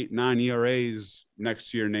 7, 8, 9 ERAs next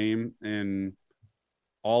to your name, and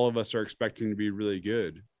all of us are expecting to be really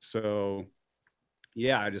good. So,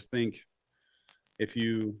 yeah, I just think if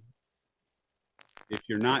you're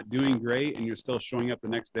not doing great and you're still showing up the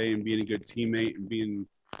next day and being a good teammate and being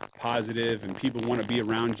positive and people want to be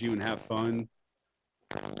around you and have fun,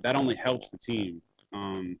 that only helps the team.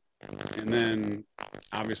 And then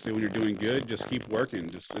obviously when you're doing good, just keep working,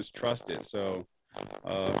 just trust it. So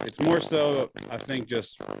it's more so, I think,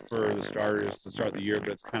 just for the starters to start the year, but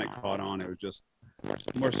it's kind of caught on. It was just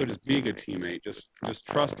more so just be a good teammate. Just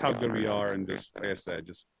trust how good we are, and just, like I said,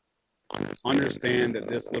 just understand that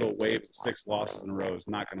this little wave of 6 losses in a row is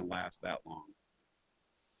not going to last that long.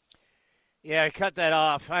 Yeah, cut that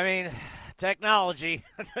off. I mean, technology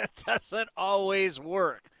doesn't always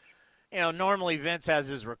work. You know, normally Vince has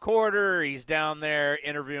his recorder. He's down there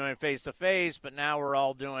interviewing face-to-face, but now we're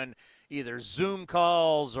all doing either Zoom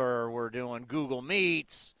calls or we're doing Google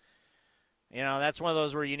Meets. You know, that's one of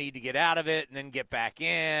those where you need to get out of it and then get back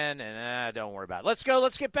in, and don't worry about it. Let's go.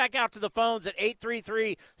 Let's get back out to the phones at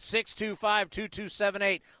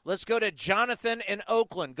 833-625-2278. Let's go to Jonathan in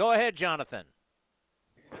Oakland. Go ahead, Jonathan.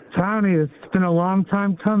 Tony, it's been a long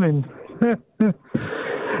time coming.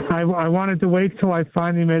 I wanted to wait till I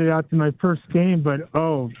finally made it out to my first game, but,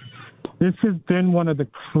 this has been one of the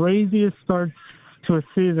craziest starts to a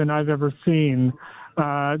season I've ever seen.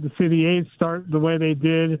 To see the A's start the way they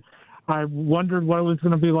did, I wondered what it was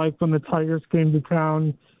going to be like when the Tigers came to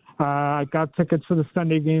town. I got tickets for the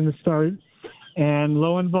Sunday game to start, and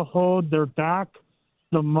lo and behold, they're back.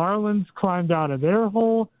 The Marlins climbed out of their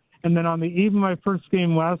hole, and then on the eve of my first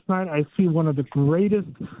game last night, I see one of the greatest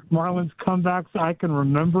Marlins comebacks I can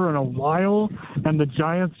remember in a while, and the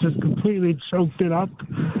Giants just completely choked it up.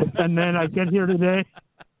 And then I get here today.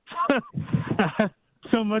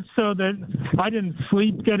 So much so that I didn't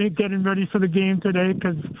sleep getting ready for the game today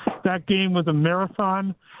because that game was a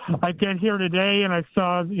marathon. I get here today and I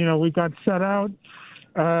saw, we got shut out.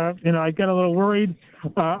 I get a little worried.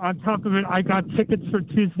 On top of it, I got tickets for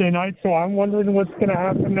Tuesday night, so I'm wondering what's going to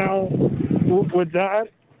happen now with that.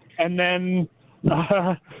 And then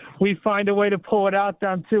we find a way to pull it out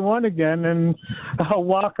down 2-1 again and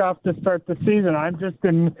walk off to start the season. I'm just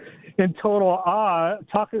in total awe.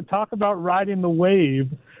 Talk about riding the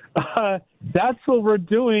wave. That's what we're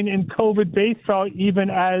doing in COVID baseball, even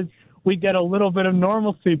as we get a little bit of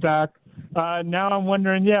normalcy back. Now I'm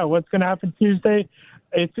wondering, what's going to happen Tuesday?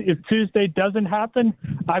 If Tuesday doesn't happen,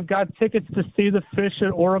 I've got tickets to see the Fish at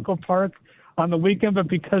Oracle Park on the weekend, but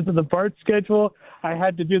because of the BART schedule, I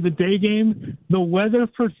had to do the day game. The weather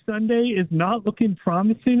for Sunday is not looking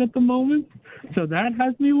promising at the moment, so that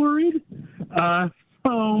has me worried. Man,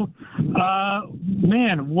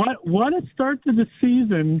 what a start to the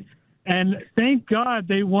season, and thank God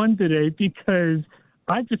they won today, because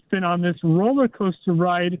I've just been on this roller coaster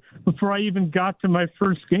ride before I even got to my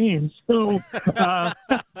first game. So, no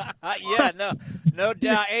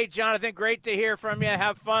doubt. Hey, Jonathan, great to hear from you.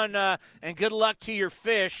 Have fun and good luck to your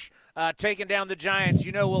Fish taking down the Giants.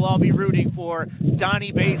 You know we'll all be rooting for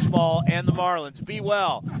Donnie Baseball and the Marlins. Be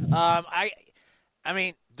well. I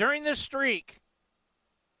mean, during this streak,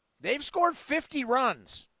 they've scored 50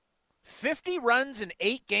 runs. 50 runs in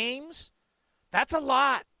 8 games? That's a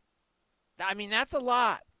lot. I mean, that's a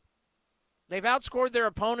lot. They've outscored their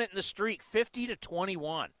opponent in the streak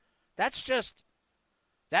 50-21. That's just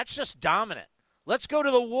dominant. Let's go to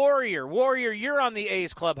the Warrior. Warrior, you're on the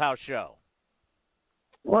A's Clubhouse show.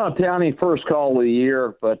 Well, Townie, first call of the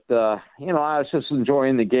year, but, I was just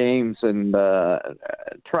enjoying the games and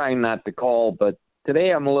trying not to call, but today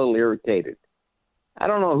I'm a little irritated. I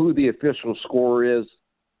don't know who the official scorer is,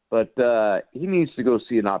 but he needs to go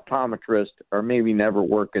see an optometrist or maybe never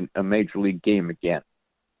work in a major league game again.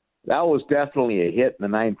 That was definitely a hit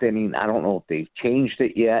in the 9th inning. I don't know if they've changed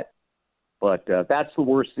it yet, but that's the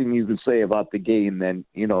worst thing you can say about the game. Then,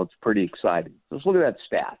 it's pretty exciting. Just look at that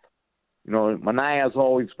staff. Manaea's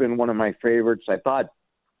always been one of my favorites. I thought,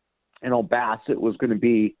 Bassett was going to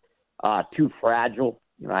be too fragile.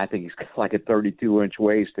 I think he's got like a 32-inch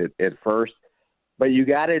waist at first. But you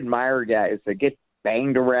got to admire guys that get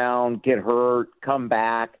banged around, get hurt, come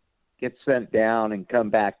back, get sent down, and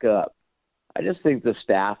come back up. I just think the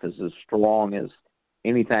staff is as strong as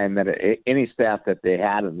any staff that they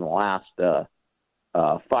had in the last 5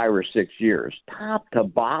 or 6 years. Top to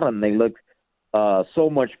bottom, they look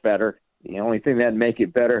so much better. The only thing that'd make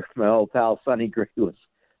it better, my old pal Sonny Gray was.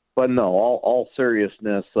 But no, all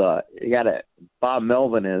seriousness, Bob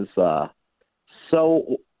Melvin is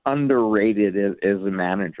so underrated as a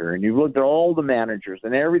manager. And you've looked at all the managers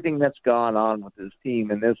and everything that's gone on with his team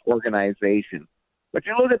and this organization. But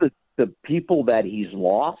you look at the people that he's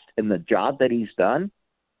lost and the job that he's done,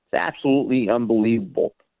 it's absolutely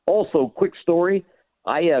unbelievable. Also, quick story,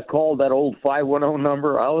 I called that old 510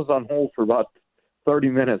 number. I was on hold for about 30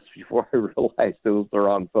 minutes before I realized it was the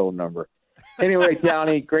wrong phone number. Anyway,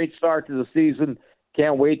 Townie, great start to the season.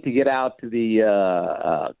 Can't wait to get out to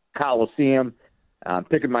the Coliseum. I'm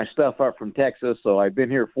picking my stuff up from Texas, so I've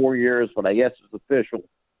been here 4 years, but I guess it's official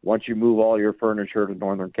once you move all your furniture to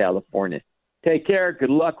Northern California. Take care.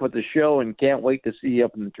 Good luck with the show, and can't wait to see you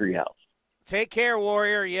up in the treehouse. Take care,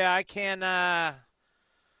 Warrior. Yeah, I can. I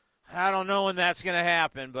don't know when that's going to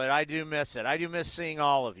happen, but I do miss it. I do miss seeing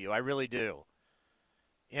all of you. I really do.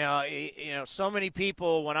 So many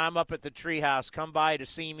people when I'm up at the treehouse come by to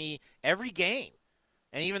see me every game,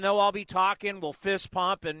 and even though I'll be talking, we'll fist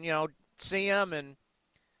pump and see them, and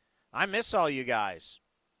I miss all you guys.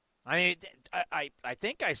 I mean, I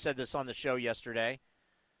think I said this on the show yesterday.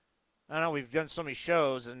 I know we've done so many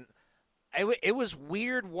shows, and it was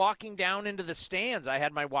weird walking down into the stands. I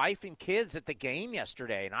had my wife and kids at the game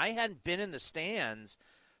yesterday, and I hadn't been in the stands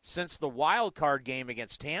since the wild card game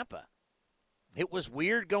against Tampa. It was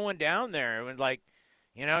weird going down there. It was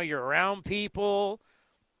you're around people.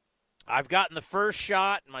 I've gotten the first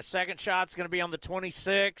shot, and my second shot's going to be on the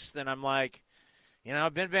 26th, and I'm like,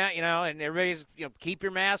 I've been back, and everybody's, keep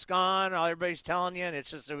your mask on. Everybody's telling you, and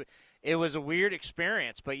it's just it was a weird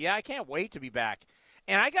experience. But, yeah, I can't wait to be back.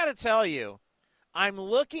 And I got to tell you, I'm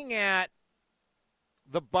looking at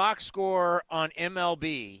the box score on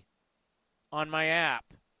MLB on my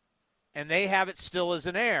app, and they have it still as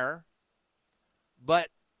an air. But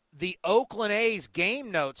the Oakland A's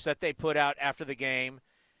game notes that they put out after the game,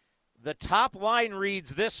 the top line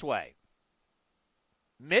reads this way.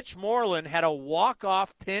 Mitch Moreland had a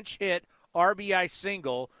walk-off pinch hit RBI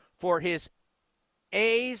single for his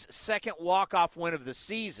A's second walk-off win of the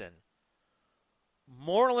season.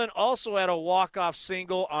 Moreland also had a walk-off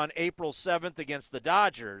single on April 7th against the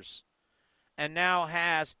Dodgers and now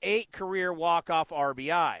has 8 career walk-off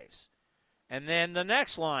RBIs. And then the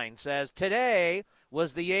next line says, today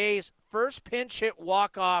was the A's first pinch hit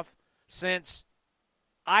walk-off since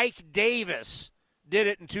Ike Davis did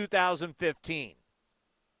it in 2015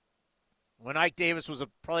 when Ike Davis was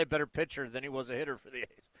probably a better pitcher than he was a hitter for the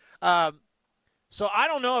A's. So I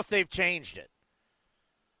don't know if they've changed it.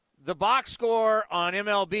 The box score on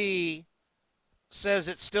MLB says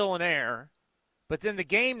it's still an error, but then the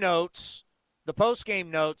game notes, the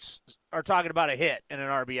post-game notes, are talking about a hit and an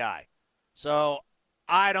RBI. So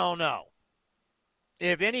I don't know.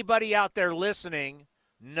 If anybody out there listening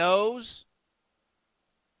knows,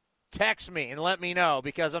 text me and let me know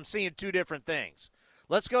because I'm seeing two different things.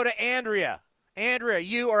 Let's go to Andrea. Andrea,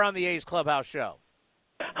 you are on the A's Clubhouse Show.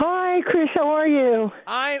 Hi, Chris. How are you?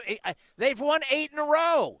 They've won 8 in a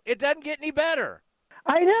row. It doesn't get any better.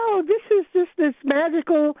 I know. This is just this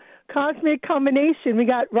magical cosmic combination. We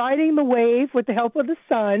got riding the wave with the help of the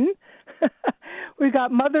sun. We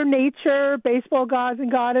got Mother Nature, baseball gods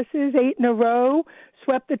and goddesses, 8 in a row.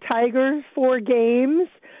 Swept the Tigers 4 games.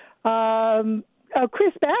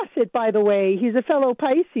 Chris Bassett, by the way, he's a fellow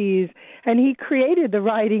Pisces, and he created the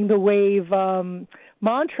riding the wave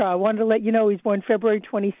mantra. I wanted to let you know he's born February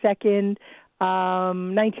 22nd,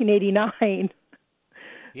 1989.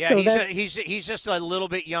 Yeah, so he's just a little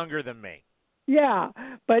bit younger than me. Yeah,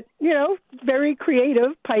 but, very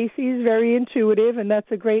creative, Pisces, very intuitive, and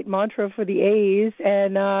that's a great mantra for the A's.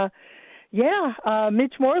 And,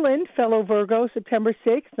 Mitch Moreland, fellow Virgo, September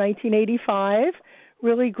 6th, 1985,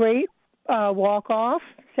 really great walk-off.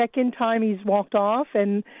 Second time he's walked off,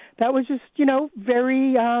 and that was just,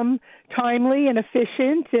 very timely and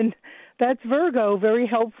efficient, and that's Virgo, very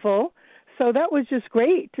helpful. So that was just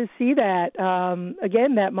great to see that.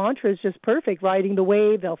 Again, that mantra is just perfect. Riding the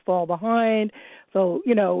wave, they'll fall behind, they'll,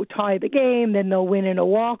 tie the game, then they'll win in a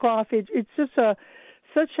walk-off. It's just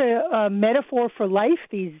such a metaphor for life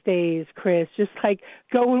these days, Chris, just like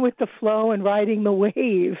going with the flow and riding the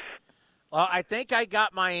wave. Well, I think I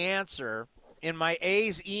got my answer. In my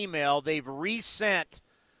A's email, they've resent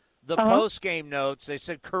the post-game notes. They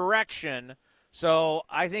said correction, so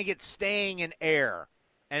I think it's staying in air,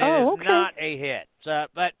 and it is not a hit. So,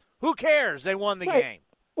 but who cares? They won the game.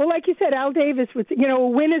 Well, like you said, Al Davis was, a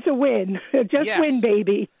win is a win. Just win,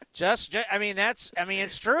 baby.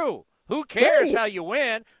 It's true. Who cares how you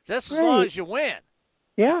win, just as long as you win.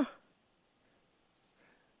 Yeah.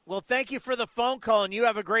 Well, thank you for the phone call, and you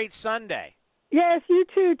have a great Sunday. Yes, you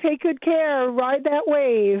too. Take good care. Ride that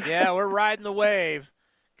wave. Yeah, we're riding the wave.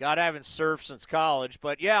 God, I haven't surfed since college,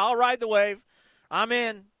 but yeah, I'll ride the wave. I'm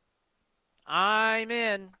in.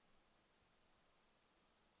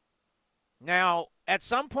 Now, at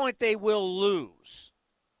some point they will lose.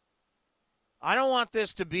 I don't want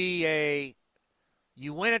this to be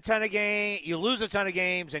you win a ton of games, you lose a ton of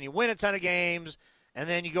games, and you win a ton of games, and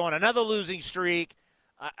then you go on another losing streak.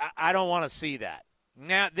 I don't want to see that.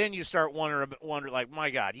 Now, then you start wondering, like, my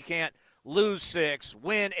God, you can't lose 6,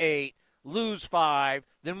 win 8, lose 5,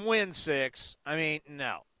 then win 6. I mean,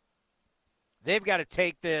 no. They've got to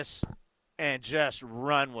take this and just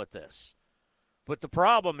run with this. But the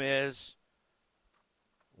problem is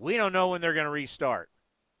we don't know when they're going to restart.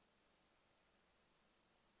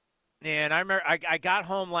 And I remember I got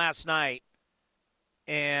home last night,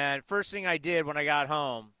 and first thing I did when I got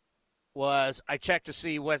home was I checked to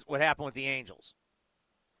see what happened with the Angels.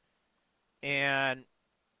 And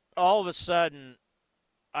all of a sudden,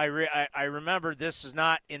 I remember this is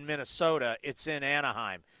not in Minnesota. It's in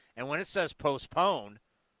Anaheim. And when it says postponed,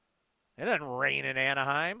 it doesn't rain in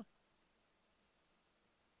Anaheim.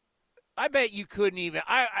 I bet you couldn't even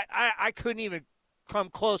I couldn't even come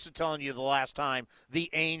close to telling you the last time the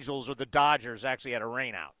Angels or the Dodgers actually had a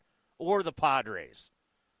rain out, or the Padres.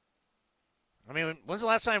 I mean, when's the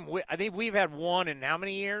last time? I think we've had one in how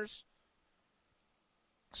many years?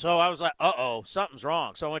 So I was like, something's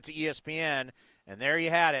wrong. So I went to ESPN, and there you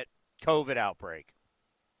had it, COVID outbreak.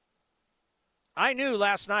 I knew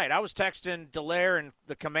last night. I was texting Dallaire and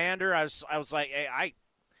the commander. I was like, hey,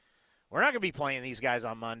 we're not going to be playing these guys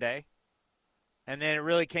on Monday. And then it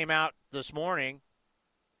really came out this morning.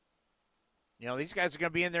 These guys are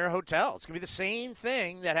going to be in their hotel. It's going to be the same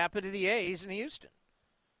thing that happened to the A's in Houston.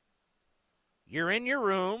 You're in your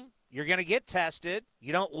room. You're going to get tested.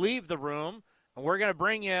 You don't leave the room. And we're going to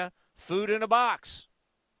bring you food in a box.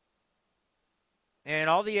 And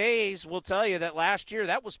all the A's will tell you that last year,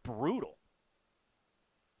 that was brutal.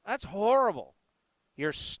 That's horrible.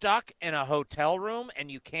 You're stuck in a hotel room and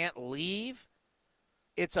you can't leave.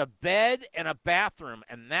 It's a bed and a bathroom,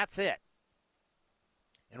 and that's it.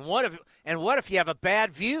 And what if you have a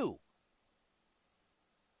bad view?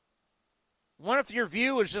 What if your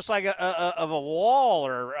view is just like of a wall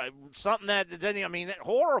or something that doesn't,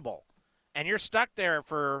 horrible. And you're stuck there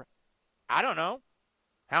for, I don't know,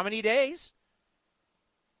 how many days?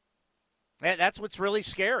 And that's what's really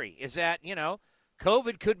scary is that,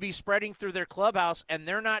 COVID could be spreading through their clubhouse, and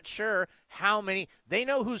they're not sure how many. They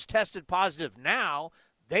know who's tested positive now.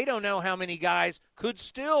 They don't know how many guys could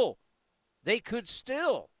still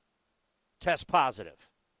test positive.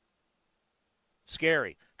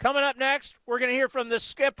 Scary. Coming up next, we're going to hear from the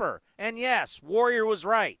skipper. And yes, Warrior was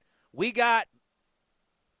right. You got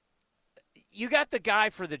the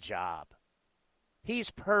guy for the job.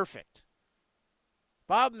 He's perfect.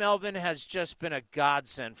 Bob Melvin has just been a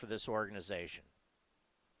godsend for this organization.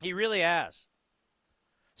 He really has.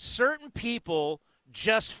 Certain people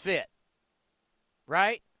just fit,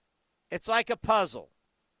 right? It's like a puzzle,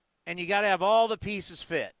 and you got to have all the pieces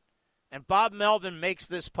fit. And Bob Melvin makes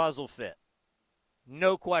this puzzle fit.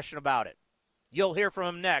 No question about it. You'll hear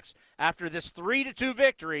from him next. After this 3-2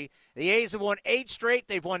 victory, the A's have won 8 straight.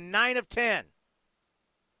 They've won 9 of 10.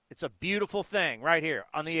 It's a beautiful thing right here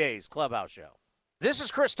on the A's Clubhouse Show. This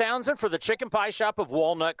is Chris Townsend for the Chicken Pie Shop of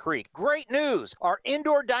Walnut Creek. Great news! Our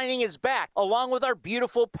indoor dining is back, along with our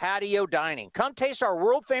beautiful patio dining. Come taste our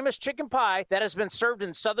world-famous chicken pie that has been served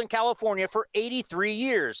in Southern California for 83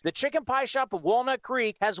 years. The Chicken Pie Shop of Walnut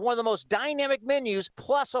Creek has one of the most dynamic menus,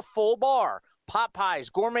 plus a full bar. Pot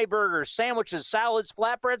pies, gourmet burgers, sandwiches, salads,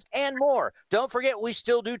 flatbreads, and more. Don't forget, we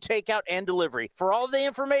still do takeout and delivery. For all the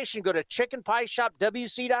information, go to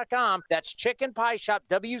chickenpieshopwc.com. That's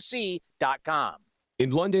chickenpieshopwc.com.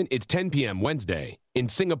 In London, it's 10 p.m. Wednesday. In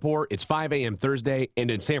Singapore, it's 5 a.m. Thursday. And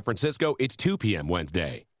in San Francisco, it's 2 p.m.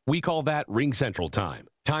 Wednesday. We call that Ring Central Time.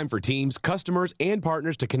 Time for teams, customers, and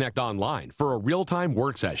partners to connect online for a real-time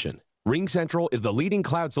work session. Ring Central is the leading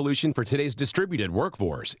cloud solution for today's distributed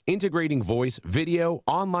workforce, integrating voice, video,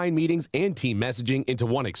 online meetings, and team messaging into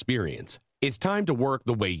one experience. It's time to work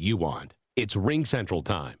the way you want. It's Ring Central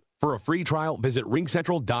Time. For a free trial, visit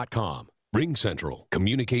ringcentral.com. Ring Central.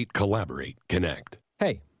 Communicate, collaborate, connect.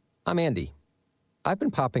 Hey, I'm Andy. I've been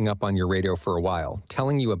popping up on your radio for a while,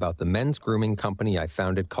 telling you about the men's grooming company I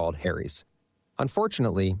founded called Harry's.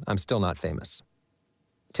 Unfortunately, I'm still not famous.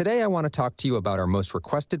 Today, I want to talk to you about our most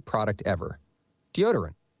requested product ever,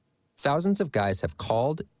 deodorant. Thousands of guys have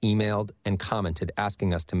called, emailed, and commented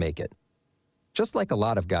asking us to make it. Just like a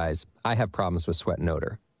lot of guys, I have problems with sweat and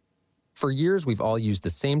odor. For years, we've all used the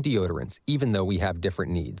same deodorants, even though we have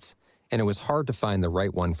different needs, and it was hard to find the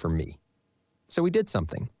right one for me. So we did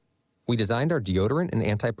something. We designed our deodorant and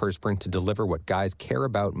antiperspirant to deliver what guys care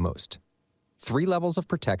about most. 3 levels of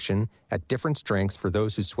protection at different strengths for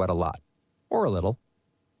those who sweat a lot, or a little.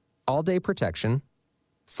 All-day protection,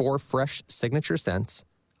 4 fresh signature scents,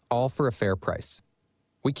 all for a fair price.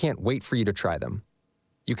 We can't wait for you to try them.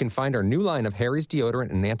 You can find our new line of Harry's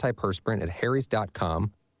deodorant and antiperspirant at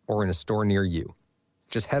harrys.com or in a store near you.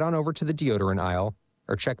 Just head on over to the deodorant aisle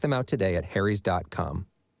or check them out today at harrys.com.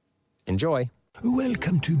 Enjoy.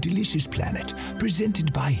 Welcome to Delicious Planet,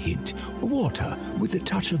 presented by Hint, water with a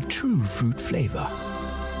touch of true fruit flavor.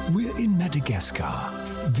 We're in Madagascar.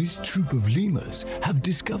 This troop of lemurs have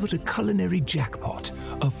discovered a culinary jackpot,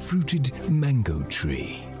 a fruited mango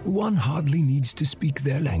tree. One hardly needs to speak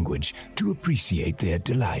their language to appreciate their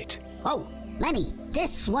delight. Oh, Lenny,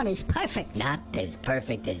 this one is perfect. Not as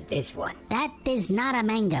perfect as this one. That is not a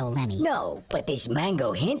mango, Lenny. No, but this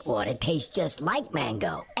mango hint water tastes just like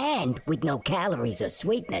mango. And with no calories or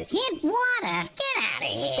sweetness. Hint water? Get out of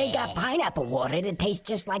here. They got pineapple water that tastes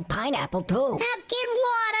just like pineapple, too. How can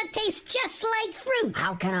water taste just like fruit?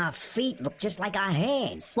 How can our feet look just like our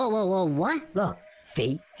hands? Whoa, what? Look,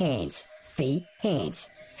 feet, hands, feet, hands,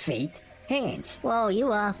 feet, hands. Whoa,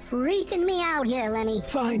 you are freaking me out here, Lenny.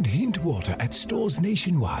 Find Hint water at stores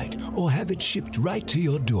nationwide or have it shipped right to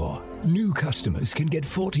your door. New customers can get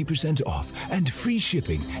 40% off and free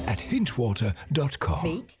shipping at hintwater.com.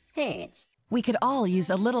 Feet, hands. We could all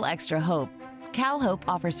use a little extra hope. CalHope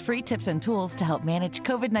offers free tips and tools to help manage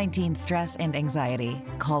COVID-19 stress and anxiety.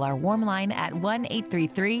 Call our warm line at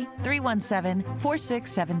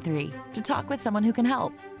 1-833-317-4673 to talk with someone who can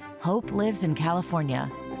help. Hope lives in California.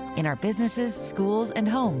 In our businesses, schools, and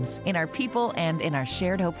homes, in our people, and in our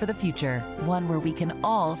shared hope for the future. One where we can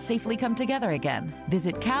all safely come together again.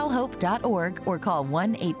 Visit calhope.org or call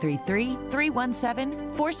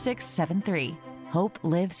 1-833-317-4673. Hope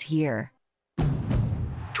lives here.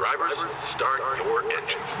 Drivers, start your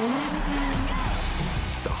engines.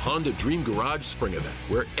 The Honda Dream Garage Spring Event,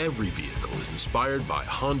 where every vehicle is inspired by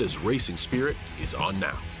Honda's racing spirit, is on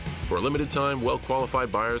now. For a limited time,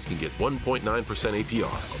 well-qualified buyers can get 1.9% APR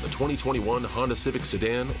on the 2021 Honda Civic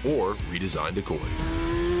Sedan or redesigned Accord.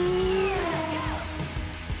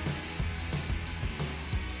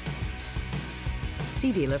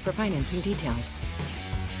 See dealer for financing details.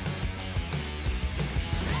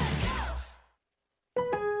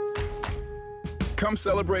 Come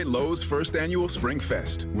celebrate Lowe's first annual Spring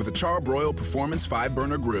Fest with a Char-Broil Performance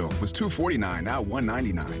 5-Burner Grill was $249, now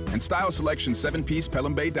 $199. And Style Selection 7-piece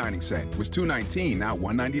Pelham Bay Dining Set was $219, now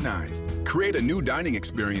 $199. Create a new dining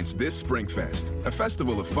experience this Spring Fest. A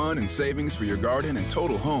festival of fun and savings for your garden and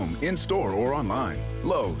total home, in-store or online.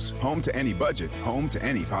 Lowe's, home to any budget, home to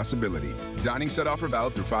any possibility. Dining set offer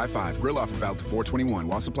valid through 5/5. Grill offer valid to 4/21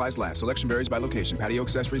 while supplies last. Selection varies by location. Patio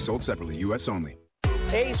accessories sold separately. U.S. only.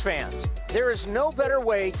 A's fans, there is no better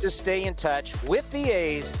way to stay in touch with the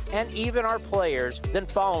A's and even our players than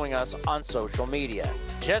following us on social media.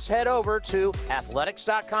 Just head over to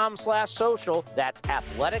athletics.com/social. That's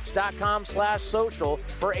athletics.com/social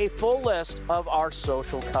for a full list of our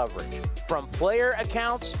social coverage, from player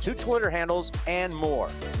accounts to Twitter handles and more.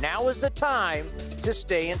 Now is the time to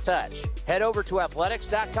stay in touch. Head over to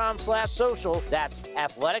athletics.com/social. That's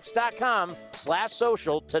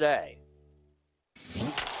athletics.com/social today.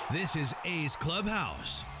 This is A's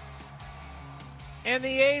Clubhouse. And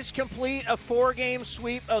the A's complete a 4-game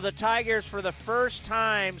sweep of the Tigers for the first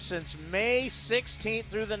time since May 16th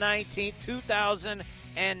through the 19th,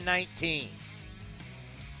 2019.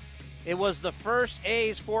 It was the first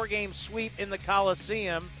A's 4-game sweep in the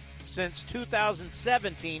Coliseum since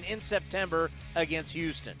 2017 in September against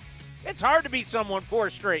Houston. It's hard to beat someone 4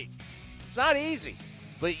 straight. It's not easy.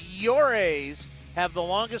 But your A's have the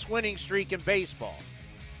longest winning streak in baseball.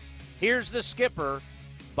 Here's the skipper,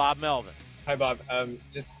 Bob Melvin. Hi, Bob.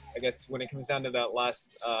 Just, I guess, when it comes down to that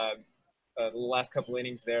last couple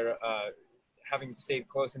innings there, having stayed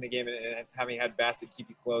close in the game and having had Bassett keep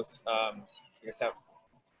you close, I guess,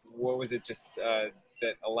 what was it just that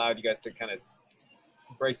allowed you guys to kind of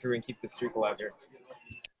break through and keep the streak alive here?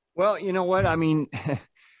 Well, you know what? I mean,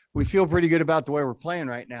 we feel pretty good about the way we're playing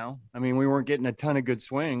right now. I mean, we weren't getting a ton of good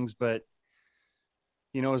swings, but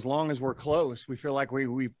you know, as long as we're close, we feel like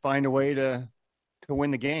we find a way to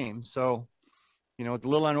win the game. So, you know, it's a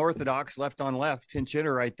little unorthodox, left on left pinch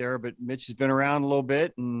hitter right there, but Mitch has been around a little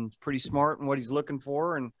bit and pretty smart in what he's looking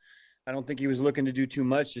for. And I don't think he was looking to do too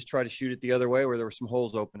much, just try to shoot it the other way where there were some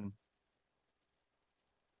holes open.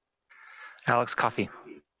 Alex Coffey.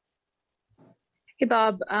 Hey,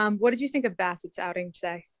 Bob. What did you think of Bassett's outing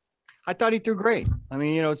today? I thought he threw great. I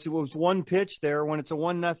mean, you know, it was one pitch there. When it's a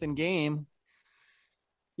 1-0 game,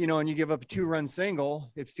 you know, and you give up a 2-run single,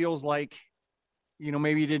 it feels like, you know,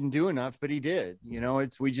 maybe he didn't do enough, but he did. You know,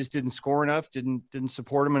 we just didn't score enough, didn't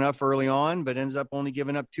support him enough early on, but ends up only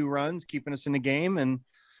giving up 2 runs, keeping us in the game. And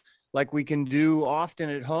like we can do often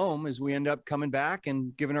at home, is we end up coming back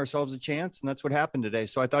and giving ourselves a chance, and that's what happened today.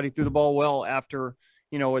 So I thought he threw the ball well after,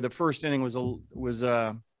 you know, the first inning was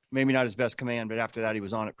maybe not his best command, but after that he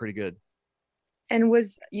was on it pretty good. And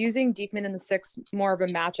was using Diekman in the 6th more of a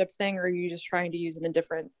matchup thing, or are you just trying to use him in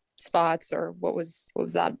different spots, or what was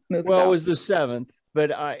that move well about? It was the 7th, but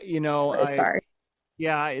sorry.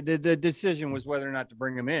 Yeah, the decision was whether or not to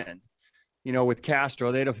bring him in. You know, with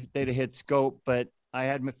Castro, they'd have hit Scope, but I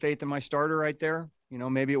had faith in my starter right there. You know,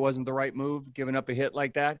 maybe it wasn't the right move, giving up a hit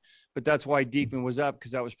like that, but that's why Diekman was up,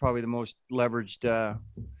 because that was probably the most leveraged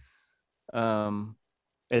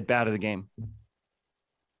at bat of the game.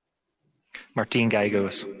 Martin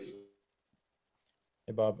Gallegos.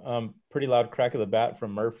 Hey, Bob. Pretty loud crack of the bat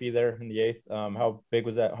from Murphy there in the 8th. How big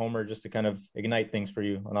was that homer just to kind of ignite things for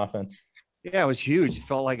you on offense? Yeah, it was huge. It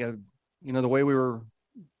felt like the way we were,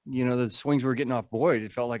 you know, the swings we were getting off Boyd,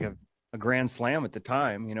 it felt like a grand slam at the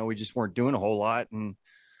time. You know, we just weren't doing a whole lot. And,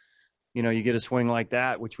 you know, you get a swing like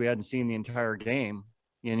that, which we hadn't seen the entire game.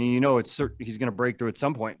 And, you know, he's going to break through at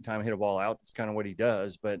some point in time, hit a ball out. That's kind of what he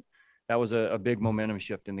does. But that was a big momentum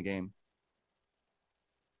shift in the game.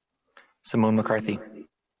 Simone McCarthy.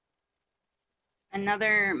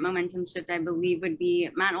 Another momentum shift, I believe, would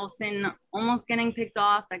be Matt Olson almost getting picked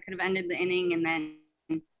off. That could have ended the inning, and then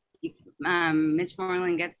Mitch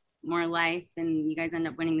Moreland gets more life, and you guys end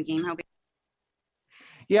up winning the game. How big?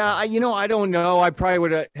 Yeah, I don't know. I probably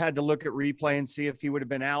would have had to look at replay and see if he would have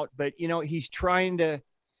been out. But, you know, he's trying to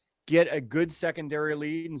get a good secondary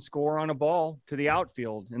lead and score on a ball to the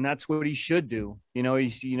outfield, and that's what he should do. You know,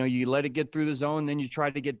 you let it get through the zone, then you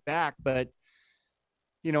try to get back. But,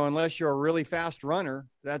 you know, unless you're a really fast runner,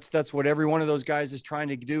 that's what every one of those guys is trying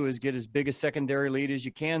to do, is get as big a secondary lead as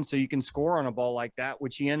you can so you can score on a ball like that,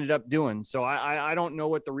 which he ended up doing. So I don't know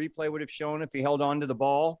what the replay would have shown if he held on to the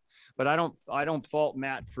ball, but I don't fault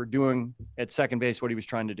Matt for doing at second base what he was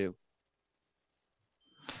trying to do.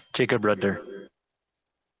 Jacob Rudder.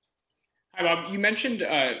 Hi, Bob. You mentioned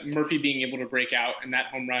Murphy being able to break out and that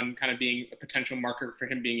home run kind of being a potential marker for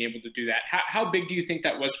him being able to do that. How big do you think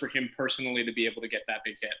that was for him personally to be able to get that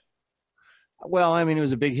big hit? Well, I mean, it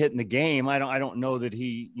was a big hit in the game. I don't know that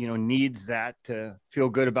he, needs that to feel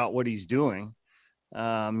good about what he's doing. He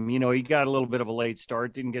got a little bit of a late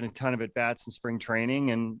start, didn't get a ton of at-bats in spring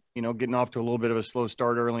training, and, getting off to a little bit of a slow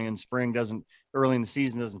start early in the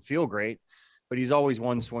season doesn't feel great, but he's always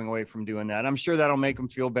one swing away from doing that. I'm sure that'll make him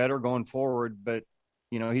feel better going forward, but,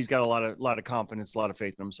 he's got a lot of confidence, a lot of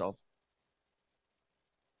faith in himself.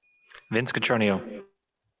 Vince Cotroneo.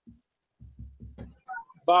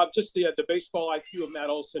 Bob, just the baseball IQ of Matt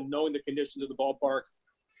Olson, knowing the conditions of the ballpark,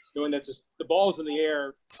 knowing that just the ball's in the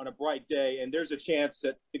air on a bright day, and there's a chance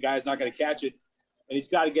that the guy's not going to catch it, and he's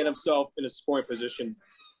got to get himself in a scoring position.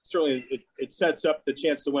 Certainly, it sets up the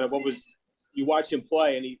chance to win it. You watch him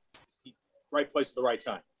play, and he right place at the right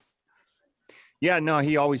time. Yeah, no,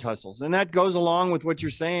 he always hustles, and that goes along with what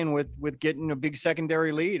you're saying with getting a big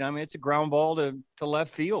secondary lead. I mean, it's a ground ball to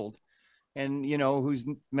left field. And,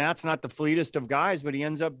 Matt's not the fleetest of guys, but he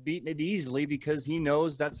ends up beating it easily because he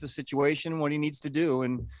knows that's the situation, what he needs to do.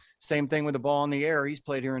 And same thing with the ball in the air. He's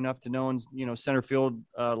played here enough to know, and, center field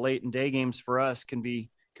late in day games for us can be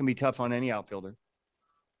tough on any outfielder.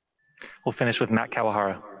 We'll finish with Matt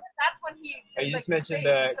Kawahara. That's when you just mentioned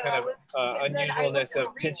the kind of unusualness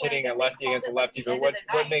of pinch hitting a lefty against a lefty, but what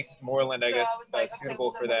makes Moreland, I guess,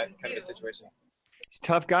 suitable for that kind of a situation? He's a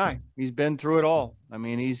tough guy. He's been through it all. I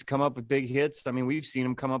mean, he's come up with big hits. I mean, we've seen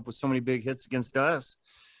him come up with so many big hits against us.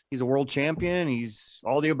 He's a world champion. He's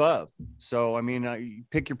all the above. So, I mean, you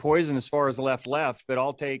pick your poison as far as left, but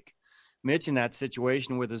I'll take Mitch in that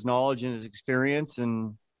situation with his knowledge and his experience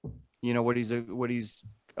and, what he's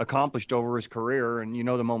accomplished over his career. And,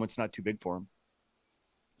 the moment's not too big for him.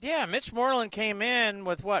 Yeah, Mitch Moreland came in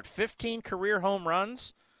with 15 career home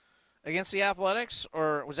runs against the Athletics,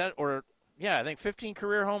 yeah, I think 15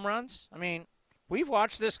 career home runs. I mean, we've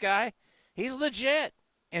watched this guy. He's legit.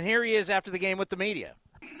 And here he is after the game with the media.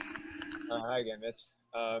 Hi again, Mitch.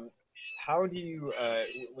 How do you,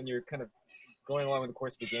 when you're kind of going along with the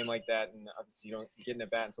course of a game like that, and obviously you don't get in a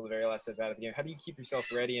bat until the very last at bat of the game, how do you keep yourself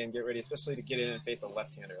ready and get ready, especially to get in and face a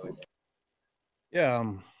left-hander like that? Yeah,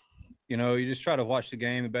 you just try to watch the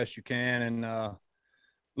game the best you can and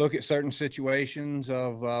look at certain situations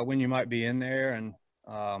of when you might be in there and,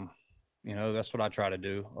 that's what I try to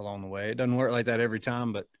do along the way. It doesn't work like that every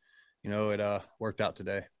time, but, it worked out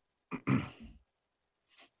today.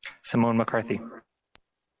 Simone McCarthy.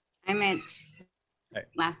 Hi, Mitch. Hey.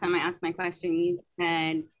 Last time I asked my question, you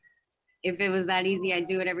said, if it was that easy, I'd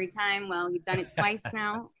do it every time. Well, you've done it twice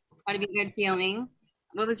now. It's got to be a good feeling.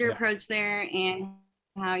 What was your approach there, and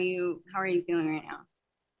how are you feeling right now?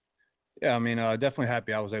 Yeah, I mean, definitely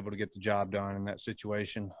happy I was able to get the job done in that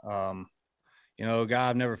situation. A guy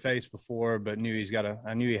I've never faced before, but I knew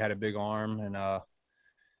he had a big arm and,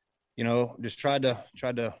 just tried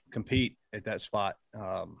to compete at that spot.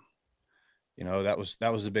 That was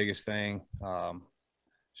the biggest thing.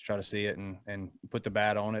 Just try to see it and put the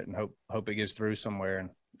bat on it and hope it gets through somewhere and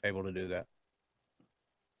able to do that.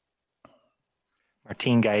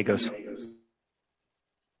 Martin Gallegos.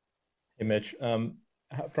 Hey, Mitch.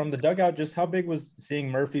 From the dugout, just how big was seeing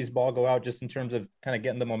Murphy's ball go out just in terms of kind of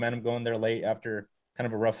getting the momentum going there late after kind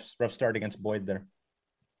of a rough start against Boyd there?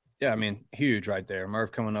 Yeah, I mean, huge right there.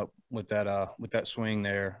 Murph coming up with that swing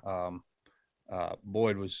there.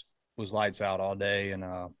 Boyd was lights out all day and,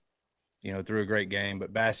 threw a great game.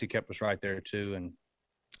 But Bassey kept us right there too. And,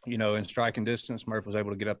 in striking distance, Murph was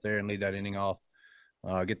able to get up there and lead that inning off,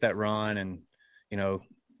 get that run and,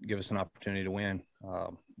 give us an opportunity to win,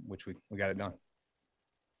 which we got it done.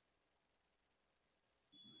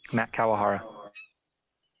 Matt Kawahara.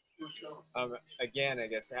 Again, I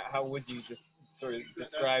guess, how would you just sort of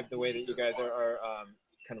describe the way that you guys are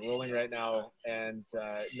kind of rolling right now, and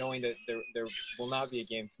knowing that there will not be a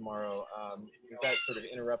game tomorrow? Does that sort of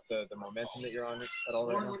interrupt the momentum that you're on at all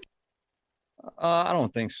right now? I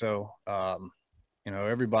don't think so.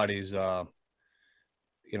 Everybody's, kind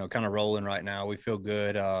of rolling right now. We feel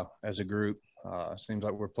good as a group. Seems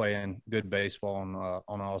like we're playing good baseball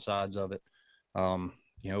on all sides of it.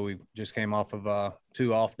 We just came off of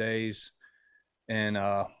 2 off days and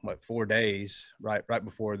 4 days right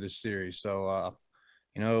before this series. So,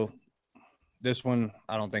 this one,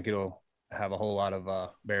 I don't think it'll have a whole lot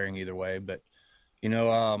of bearing either way. But,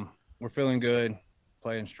 we're feeling good,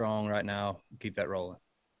 playing strong right now. Keep that rolling.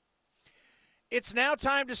 It's now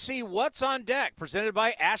time to see what's on deck, presented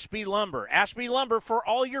by Ashby Lumber. Ashby Lumber for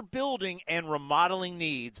all your building and remodeling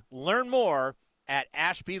needs. Learn more at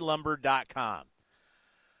ashbylumber.com.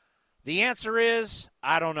 The answer is,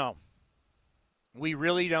 I don't know. We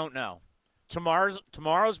really don't know.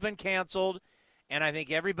 Tomorrow's been canceled, and I think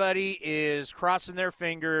everybody is crossing their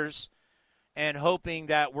fingers and hoping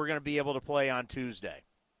that we're going to be able to play on Tuesday.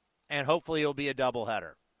 And hopefully it'll be a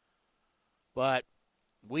doubleheader. But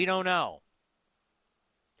we don't know.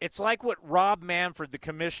 It's like what Rob Manfred, the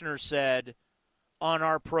commissioner, said on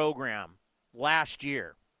our program last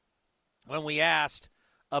year when we asked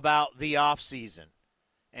about the offseason.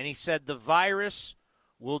 And he said the virus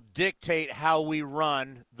will dictate how we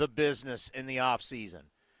run the business in the offseason.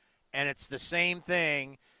 And it's the same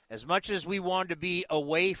thing. As much as we want to be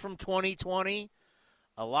away from 2020,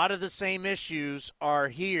 a lot of the same issues are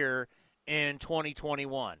here in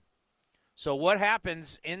 2021. So what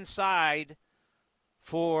happens inside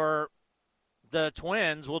for the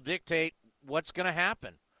Twins will dictate what's going to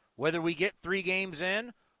happen, whether we get 3 games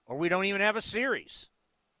in or we don't even have a series.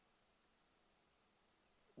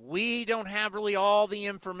 We don't have really all the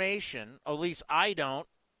information, at least I don't.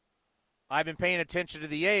 I've been paying attention to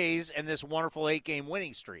the A's and this wonderful 8-game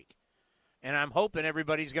winning streak, and I'm hoping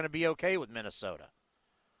everybody's going to be okay with Minnesota.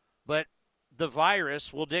 But the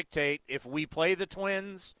virus will dictate if we play the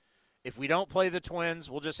Twins. If we don't play the Twins,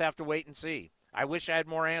 we'll just have to wait and see. I wish I had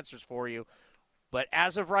more answers for you. But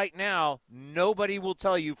as of right now, nobody will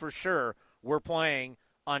tell you for sure we're playing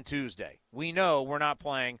on Tuesday. We know we're not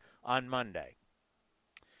playing on Monday.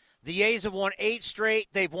 The A's have won 8 straight.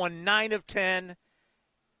 They've won 9 of 10.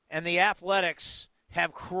 And the Athletics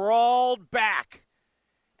have crawled back.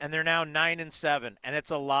 And they're now 9-7. And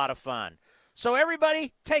it's a lot of fun. So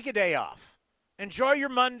everybody, take a day off. Enjoy your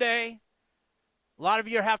Monday. A lot of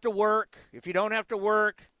you have to work. If you don't have to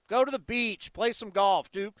work, go to the beach, play some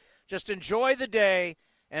golf, dude. Just enjoy the day,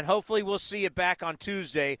 and hopefully we'll see you back on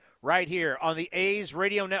Tuesday right here on the A's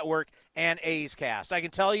Radio Network and A's Cast. I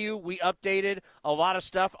can tell you we updated a lot of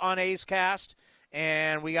stuff on A's Cast,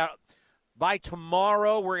 and we got by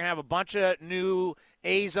tomorrow we're going to have a bunch of new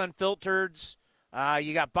A's Unfiltereds.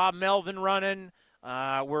 You got Bob Melvin running.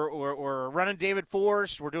 We're running David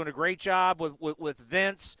Force. We're doing a great job with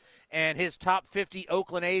Vince and his top 50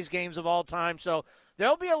 Oakland A's games of all time. So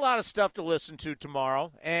there'll be a lot of stuff to listen to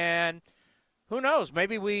tomorrow. And who knows,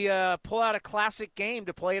 maybe we pull out a classic game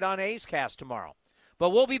to play it on A's Cast tomorrow.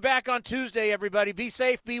 But we'll be back on Tuesday, everybody. Be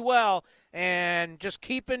safe, be well, and just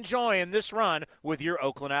keep enjoying this run with your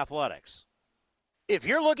Oakland Athletics. If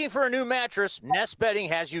you're looking for a new mattress, Nest Bedding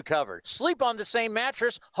has you covered. Sleep on the same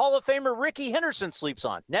mattress Hall of Famer Ricky Henderson sleeps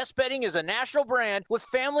on. Nest Bedding is a national brand with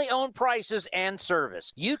family-owned prices and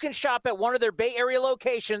service. You can shop at one of their Bay Area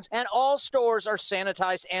locations, and all stores are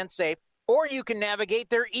sanitized and safe. Or you can navigate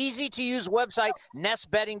their easy-to-use website,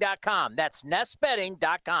 nestbedding.com. That's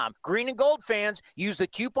nestbedding.com. Green and gold fans, use the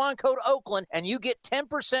coupon code Oakland, and you get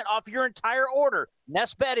 10% off your entire order.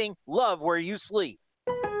 Nest Bedding, love where you sleep.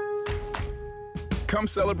 Come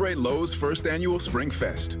celebrate Lowe's first annual Spring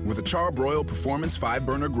Fest with a Char-Broil Performance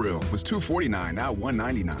 5-burner grill was $249, now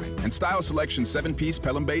 $199. And Style Selection 7-piece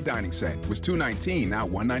Pelham Bay dining set was $219, now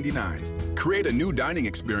 $199. Create a new dining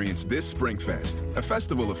experience this Spring Fest, a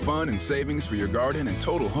festival of fun and savings for your garden and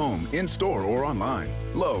total home, in-store or online.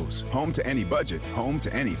 Lowe's, home to any budget, home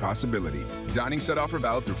to any possibility. Dining set offer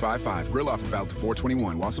valid through 5/5. Grill offer valid to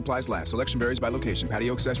 4/21 while supplies last. Selection varies by location.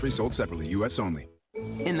 Patio accessories sold separately. U.S. only.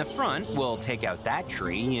 In the front, we'll take out that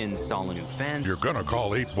tree, install a new fence. You're gonna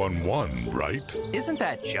call 811, right? Isn't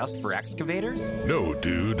that just for excavators? No,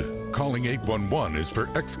 dude. Calling 811 is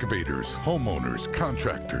for excavators, homeowners,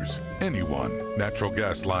 contractors, anyone. Natural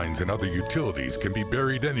gas lines and other utilities can be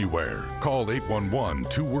buried anywhere. Call 811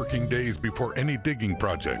 2 working days before any digging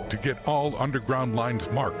project to get all underground lines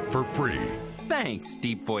marked for free. Thanks,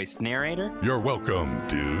 deep-voiced narrator. You're welcome,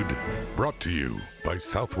 dude. Brought to you by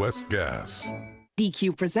Southwest Gas.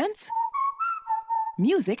 DQ presents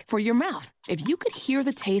music for your mouth. If you could hear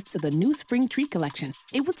the tastes of the new Spring Treat Collection,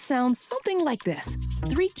 it would sound something like this.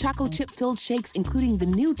 3 choco chip-filled shakes, including the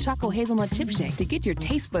new Choco Hazelnut Chip Shake to get your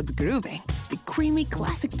taste buds grooving. The creamy,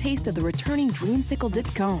 classic taste of the returning Dreamsicle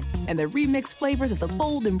Dipped Cone. And the remixed flavors of the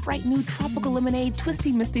bold and bright new Tropical Lemonade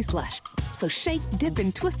Twisty Misty Slush. So shake, dip,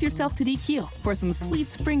 and twist yourself to DQ for some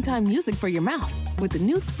sweet springtime music for your mouth with the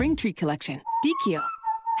new Spring Treat Collection. DQ.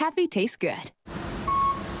 Happy tastes good.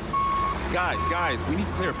 Guys, we need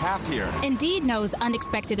to clear a path here. Indeed knows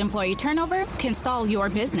unexpected employee turnover can stall your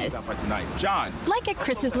business. By tonight. John. Like at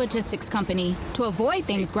Chris's Logistics Company, to avoid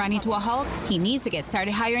things grinding to a halt, he needs to get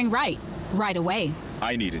started hiring right away.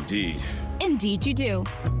 I need Indeed. Indeed you do.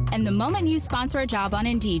 And the moment you sponsor a job on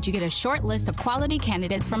Indeed, you get a short list of quality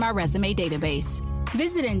candidates from our resume database.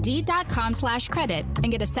 Visit Indeed.com/credit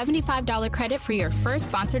and get a $75 credit for your first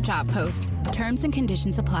sponsored job post. Terms and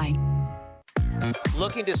conditions apply.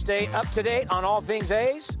 Looking to stay up to date on all things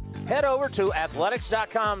A's? head over to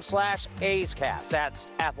athletics.com/A'sCast. That's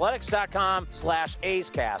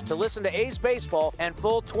athletics.com/A'sCast to listen to A's baseball and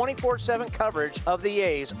full 24/7 coverage of the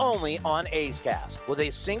A's only on A's Cast. With a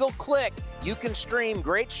single click, you can stream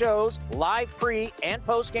great shows, live pre- and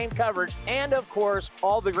post-game coverage, and of course,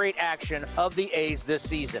 all the great action of the A's this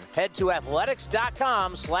season. Head to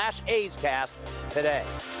athletics.com/A'sCast today.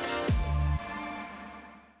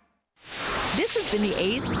 This has been the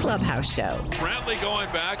A's Clubhouse Show. Brantley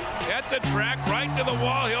going back at the track, right to the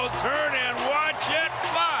wall. He'll turn and watch it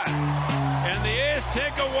fly. And the A's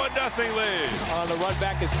take a 1-0 lead. On the run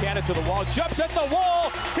back is Cannon to the wall. Jumps at the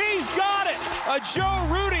wall. He's got it. A Joe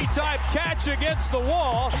Rudy type catch against the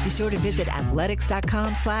wall. Be sure to visit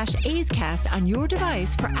athletics.com/A'sCast on your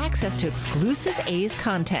device for access to exclusive A's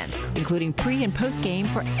content, including pre- and post-game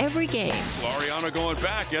for every game. Laureano going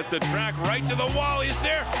back at the track, right to the wall. He's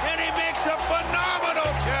there, and he makes a phenomenal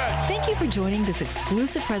catch. Thank you for joining this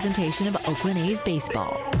exclusive presentation of Oakland A's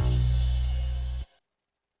baseball.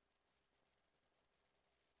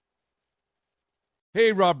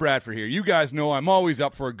 Hey, Rob Bradford here. You guys know I'm always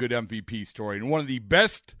up for a good MVP story, and one of the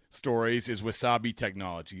best stories is Wasabi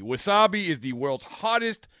Technology. Wasabi is the world's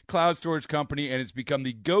hottest cloud storage company, and it's become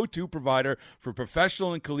the go-to provider for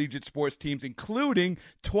professional and collegiate sports teams, including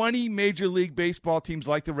 20 Major League Baseball teams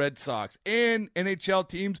like the Red Sox and NHL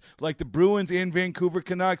teams like the Bruins and Vancouver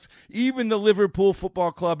Canucks. Even the Liverpool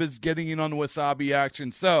Football Club is getting in on the Wasabi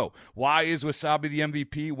action. So, why is Wasabi the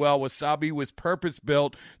MVP? Well, Wasabi was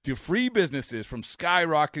purpose-built to free businesses from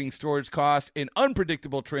skyrocketing storage costs and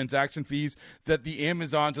unpredictable transaction fees that the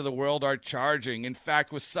Amazons of the world are charging. In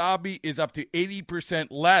fact, Wasabi is up to 80%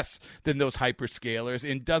 less than those hyperscalers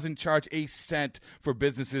and doesn't charge a cent for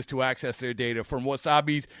businesses to access their data. From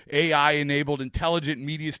Wasabi's AI-enabled intelligent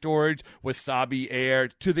media storage, Wasabi Air,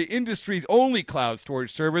 to the industry's only cloud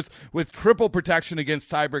storage service with triple protection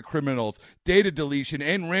against cyber criminals, data deletion,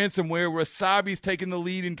 and ransomware, Wasabi's taken the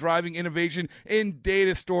lead in driving innovation in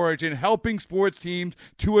data storage and helping sports teams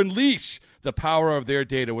to unleash the power of their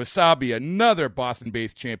data. Wasabi, another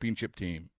Boston-based championship team.